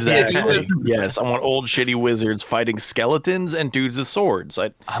 Old shitty wizards. Yes, I want old shitty wizards fighting skeletons and dudes with swords.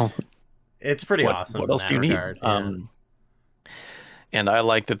 It's pretty awesome. What else do you regard. need? Yeah. And I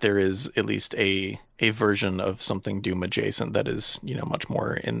like that there is at least a version of something Doom adjacent that is, you know, much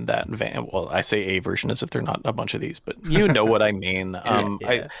more in that van. Well, I say a version as if they're not a bunch of these, but you know what I mean.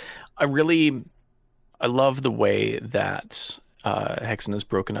 Yeah. I love the way that Hexen is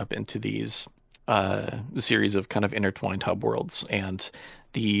broken up into these series of kind of intertwined hub worlds, and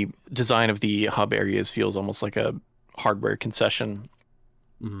the design of the hub areas feels almost like a hardware concession.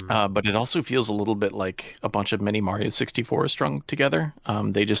 But it also feels a little bit like a bunch of mini Mario 64 strung together.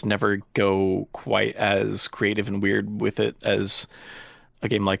 They just never go quite as creative and weird with it as a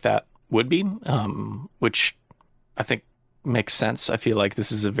game like that would be, which I think makes sense. I feel like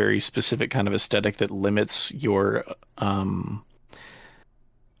this is a very specific kind of aesthetic that limits your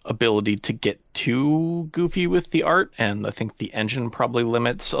ability to get too goofy with the art, and I think the engine probably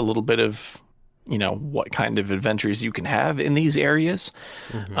limits a little bit of, you know, what kind of adventures you can have in these areas.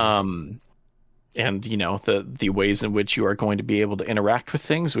 And you know, the ways in which you are going to be able to interact with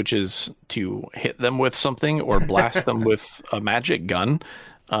things, which is to hit them with something or blast them with a magic gun.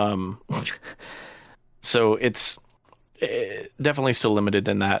 So it's definitely still limited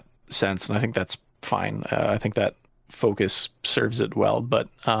in that sense, and I think that's fine. I think that focus serves it well, but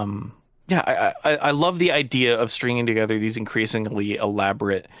yeah, I love the idea of stringing together these increasingly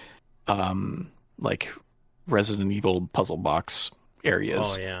elaborate like Resident Evil puzzle box areas.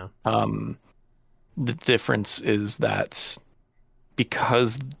 Oh yeah. The difference is that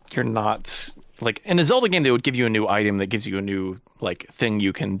because you're not like in a Zelda game, they would give you a new item that gives you a new like thing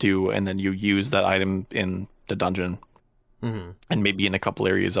you can do, and then you use that item in the dungeon. Mm-hmm. And maybe in a couple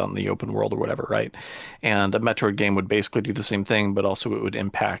areas on the open world or whatever, right? And a Metroid game would basically do the same thing, but also it would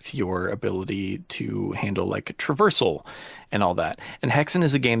impact your ability to handle like traversal and all that. And Hexen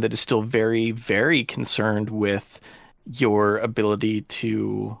is a game that is still very, very concerned with your ability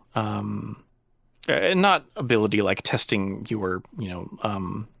to, not ability like testing your,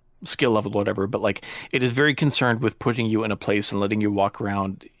 skill level or whatever, but like it is very concerned with putting you in a place and letting you walk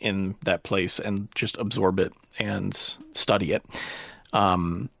around in that place and just absorb it and study it.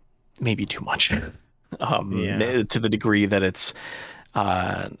 Maybe too much. To the degree that it's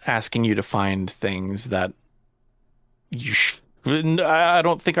asking you to find things that I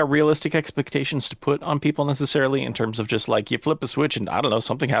don't think are realistic expectations to put on people necessarily, in terms of just like you flip a switch and I don't know,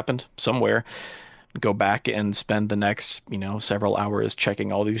 something happened somewhere. Go back and spend the next, several hours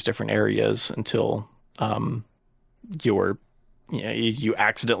checking all these different areas until you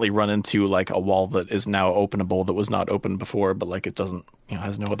accidentally run into like a wall that is now openable that was not open before, but like it doesn't,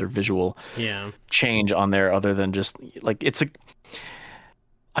 has no other visual change on there other than just like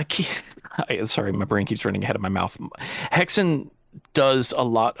sorry, my brain keeps running ahead of my mouth. Hexen does a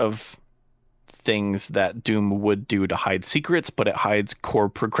lot of things that Doom would do to hide secrets, but it hides core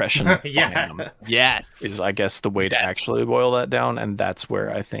progression. Yes, is I guess the way to actually boil that down, and that's where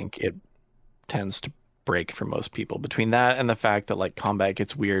I think it tends to break for most people. Between that and the fact that like combat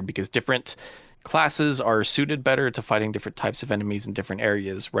gets weird because different classes are suited better to fighting different types of enemies in different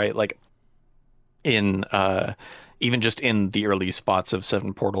areas, right? Like in even just in the early spots of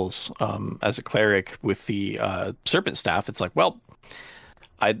Seven Portals, as a cleric with the serpent staff, it's like, well,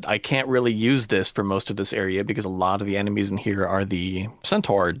 I can't really use this for most of this area because a lot of the enemies in here are the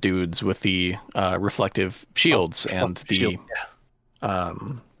centaur dudes with the reflective shields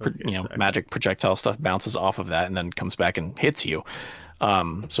magic projectile stuff bounces off of that and then comes back and hits you.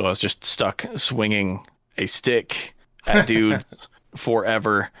 So I was just stuck swinging a stick at dudes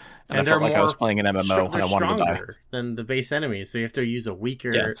forever. And I felt like I was playing an MMO and I wanted to die. Than the base enemies, so you have to use a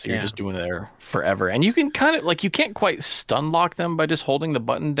weaker. Yeah, so you're just doing it there forever, and you can kind of like you can't quite stun lock them by just holding the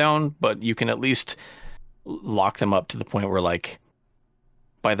button down, but you can at least lock them up to the point where like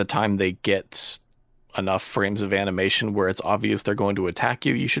by the time they get enough frames of animation where it's obvious they're going to attack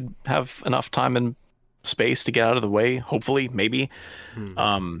you, you should have enough time and space to get out of the way. Hopefully, maybe.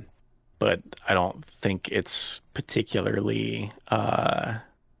 But I don't think it's particularly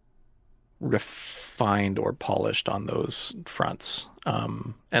refined or polished on those fronts.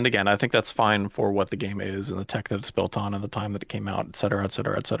 And again, I think that's fine for what the game is and the tech that it's built on and the time that it came out, et cetera, et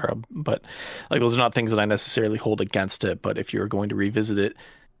cetera, et cetera. But like those are not things that I necessarily hold against it. But if you're going to revisit it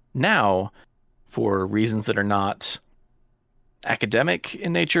now for reasons that are not academic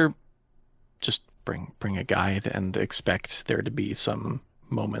in nature, just bring a guide and expect there to be some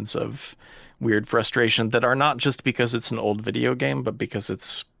moments of weird frustration that are not just because it's an old video game, but because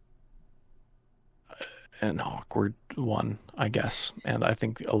it's an awkward one, I guess. And I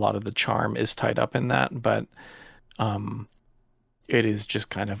think a lot of the charm is tied up in that, but it is just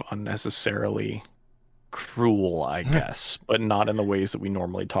kind of unnecessarily cruel, I guess, but not in the ways that we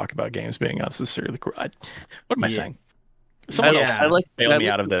normally talk about games being unnecessarily cruel. What am I saying? Someone else bail me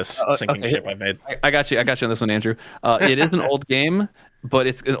out of this sinking ship I made. I got you on this one, Andrew. It is an old game, but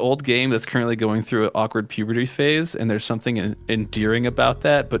it's an old game that's currently going through an awkward puberty phase, and there's something endearing about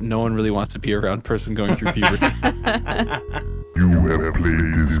that, but no one really wants to be around a person going through puberty. You have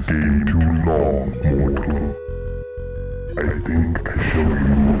played this game too long, mortal. I think I shall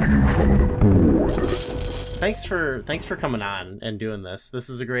remove you from the board. Thanks for coming on and doing this. This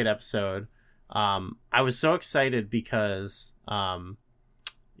is a great episode. I was so excited because,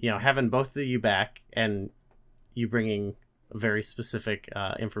 having both of you back and you bringing very specific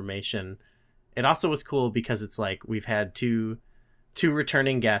information. It also was cool because it's like we've had two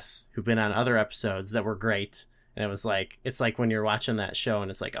returning guests who've been on other episodes that were great. And it was like, it's like when you're watching that show and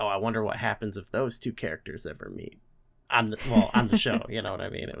it's like, oh, I wonder what happens if those two characters ever meet on the show. You know what I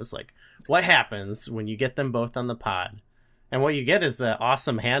mean? It was like, what happens when you get them both on the pod? And what you get is the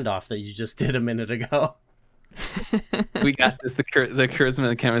awesome handoff that you just did a minute ago. We got this. The charisma and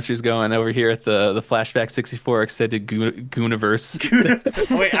the chemistry's going over here at the Flashback 64 extended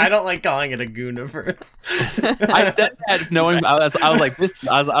Gooniverse. Wait, I don't like calling it a Gooniverse. I said that knowing I was like this.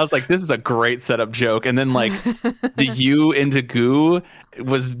 I was like, this is a great setup joke, and then like the U into Goo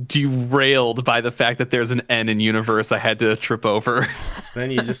was derailed by the fact that there's an N in universe I had to trip over.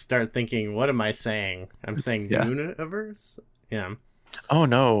 Then you just start thinking, what am I saying? I'm saying Gooniverse? Yeah. Oh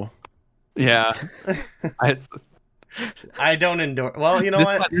no. Yeah. I don't endorse. Well, you know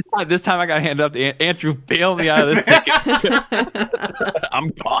this time I got handed up to Andrew. Bail me out of this ticket.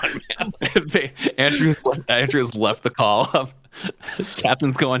 I'm gone, man. Andrew's left the call.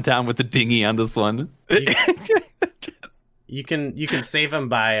 Captain's going down with the dinghy on this one. You can save him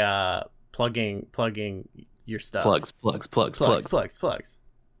by plugging your stuff. Plugs.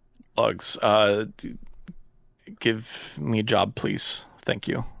 Give me a job, please. Thank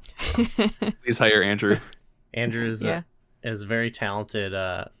you. Please hire Andrew. Andrew is a very talented,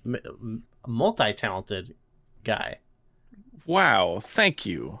 multi-talented guy. Wow, thank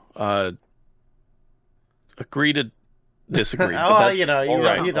you. Agree to disagree. Oh, you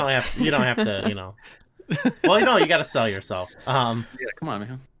don't have to, you know. Well, you know, you got to sell yourself. Yeah, come on,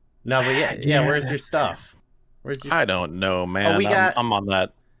 man. No, but yeah. Where's your stuff? I don't know, man. I'm on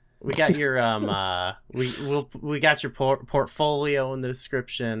that. We got your we got your portfolio in the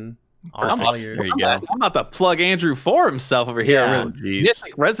description. I'm about to plug Andrew for himself over here. Yeah,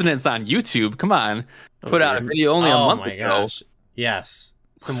 Residence on YouTube. Come on, put out a video only a month ago. Gosh. Yes,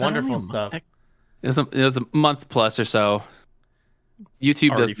 some wonderful stuff. It was a month plus or so.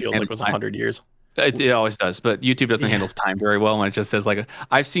 YouTube doesn't feel like it was 100 years. It always does, but YouTube doesn't handle time very well when it just says like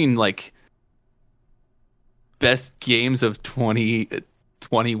I've seen like best games of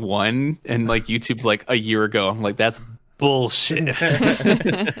 2021 and like YouTube's like a year ago. I'm like, that's bullshit.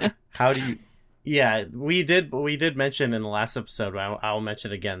 How do you? Yeah, we did mention in the last episode. I'll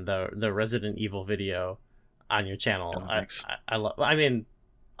mention again the Resident Evil video on your channel. Oh, I love. I mean,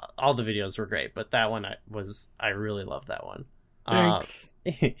 all the videos were great, but that one I really love that one. Thanks.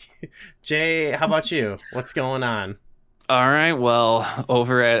 Jay, how about you? What's going on? All right, well,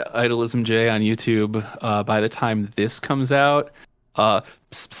 over at IdolismJ on YouTube, by the time this comes out,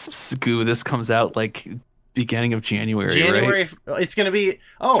 this comes out like beginning of January, right? It's gonna be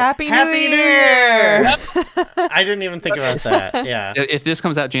Happy New Year! Yep. I didn't even think about that. Yeah. If this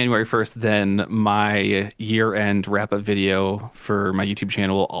comes out January 1st, then my year-end wrap-up video for my YouTube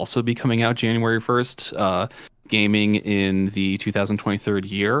channel will also be coming out January 1st. Gaming in the 2023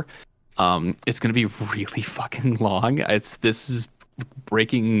 year. It's gonna be really fucking long. This is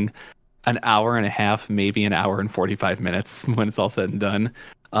breaking an hour and a half, maybe an hour and 45 minutes when it's all said and done.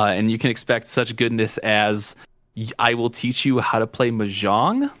 And you can expect such goodness as I will teach you how to play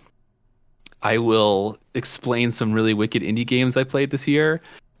Mahjong. I will explain some really wicked indie games I played this year,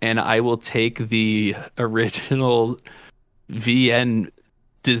 and I will take the original VN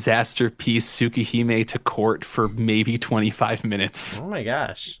disaster piece Tsukihime to court for maybe 25 minutes. Oh my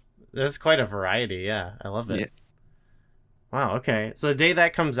gosh. That's quite a variety. Yeah, I love it. Yeah. Wow, okay. So the day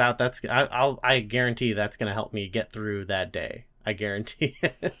that comes out, I guarantee that's going to help me get through that day. I guarantee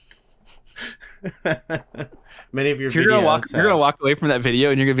it. Many of your videos. You're gonna walk away from that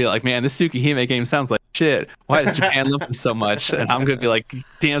video and you're gonna be like, man, this Tsukihime game sounds like shit. Why does Japan love this so much? And I'm gonna be like,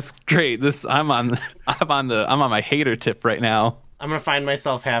 damn, it's great. I'm on my hater tip right now. I'm gonna find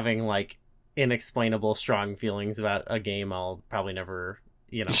myself having like inexplainable strong feelings about a game I'll probably never,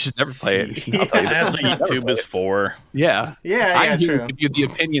 you should never play it. I'll tell you that's what YouTube is for. Yeah, true. Give you the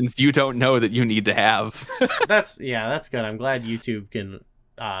opinions you don't know that you need to have. That's good. I'm glad YouTube can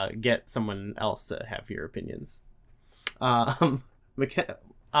get someone else to have your opinions. Was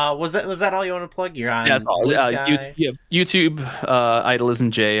that all you want to plug? You're on YouTube,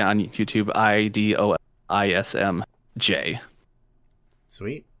 IdolismJ on YouTube, IDOLISMJ.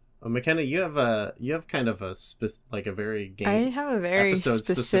 Sweet. McKenna, you have kind of a very game. I have a very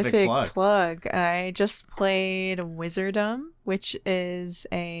specific plug. I just played Wizardom, which is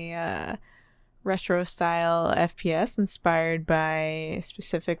a retro style FPS inspired by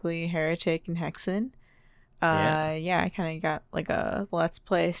specifically Heretic and Hexen. I kind of got like a Let's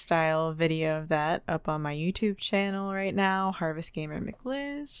Play style video of that up on my YouTube channel right now, Harvest Gamer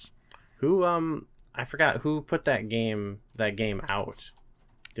McLiz. Who I forgot who put that game out.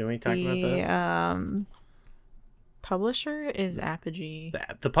 Did we talk about this? The publisher is Apogee.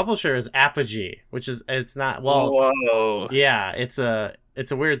 The publisher is Apogee, which is it's not whoa. Yeah, it's a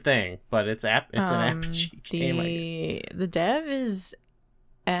weird thing, but it's an Apogee game. The dev is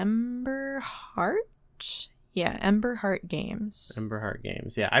Ember Heart. Yeah, Ember Heart Games. Ember Heart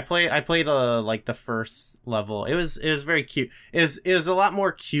Games. Yeah, I played like the first level. It was very cute. It was a lot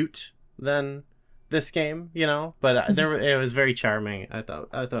more cute than this game, you know, but it was very charming. I thought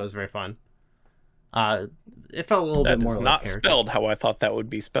it was very fun. It felt a little bit more like not spelled how I thought that would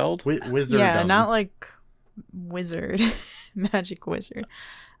be spelled. Wizard. Yeah, not like wizard, magic wizard.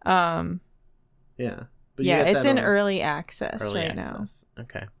 Yeah. But yeah, it's in early access now.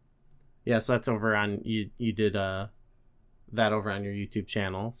 Okay. Yeah, so that's over on you did that over on your YouTube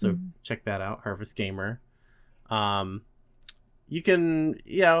channel, so check that out, Harvest Gamer. You can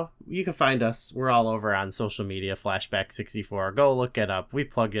find us. We're all over on social media, Flashback64. Go look it up. We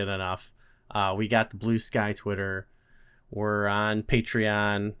plugged it enough. We got the Blue Sky Twitter. We're on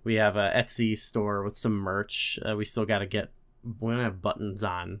Patreon. We have a Etsy store with some merch. We still got to we don't have buttons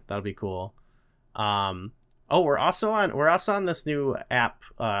on. That'll be cool. We're also on this new app.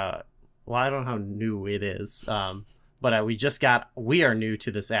 Well, I don't know how new it is. But we are new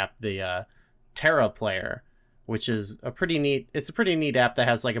to this app, the Terra Player, which is a pretty neat app that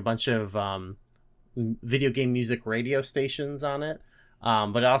has like a bunch of video game music radio stations on it.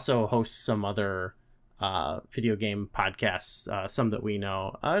 But it also hosts some other video game podcasts, some that we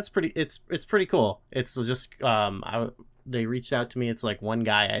know. It's pretty cool. It's just they reached out to me. It's like one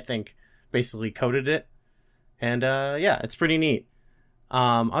guy, I think, basically coded it, and it's pretty neat.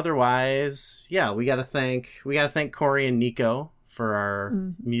 Otherwise, we gotta thank Corey and Nico for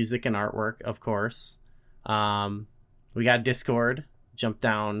our music and artwork, of course. We got Discord. Jump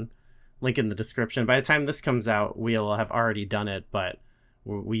down, link in the description. By the time this comes out, we'll have already done it, but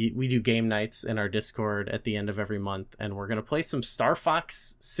we do game nights in our Discord at the end of every month, and we're gonna play some Star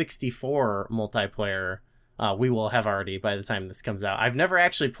Fox 64 multiplayer. We will have already by the time this comes out. I've never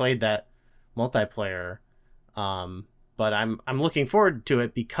actually played that multiplayer, but I'm looking forward to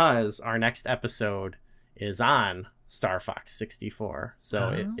it because our next episode is on Star Fox 64.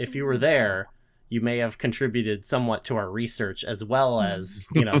 So if you were there, you may have contributed somewhat to our research, as well as,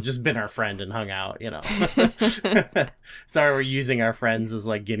 just been our friend and hung out, Sorry, we're using our friends as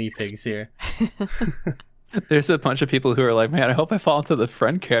like guinea pigs here. There's a bunch of people who are like, man, I hope I fall into the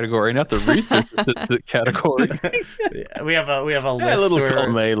friend category, not the research category. We have a list. Little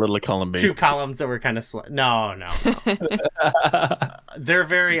column A, little column B. 2 columns that were kind of no. They're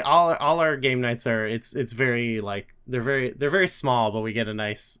very all our game nights are. It's very like they're very small, but we get a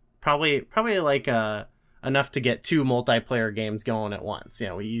nice probably like enough to get 2 multiplayer games going at once.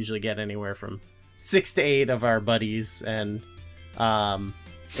 We usually get anywhere from 6 to 8 of our buddies, and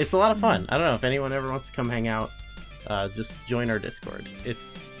it's a lot of fun. I don't know if anyone ever wants to come hang out. Just join our Discord.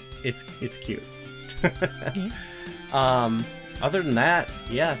 It's cute. Other than that,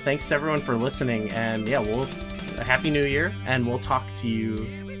 thanks to everyone for listening, and Happy New Year, and we'll talk to you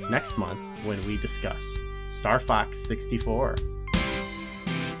next month when we discuss Star Fox 64.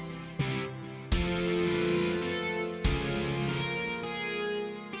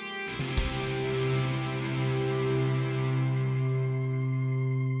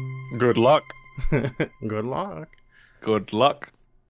 Good luck. Good luck. Good luck.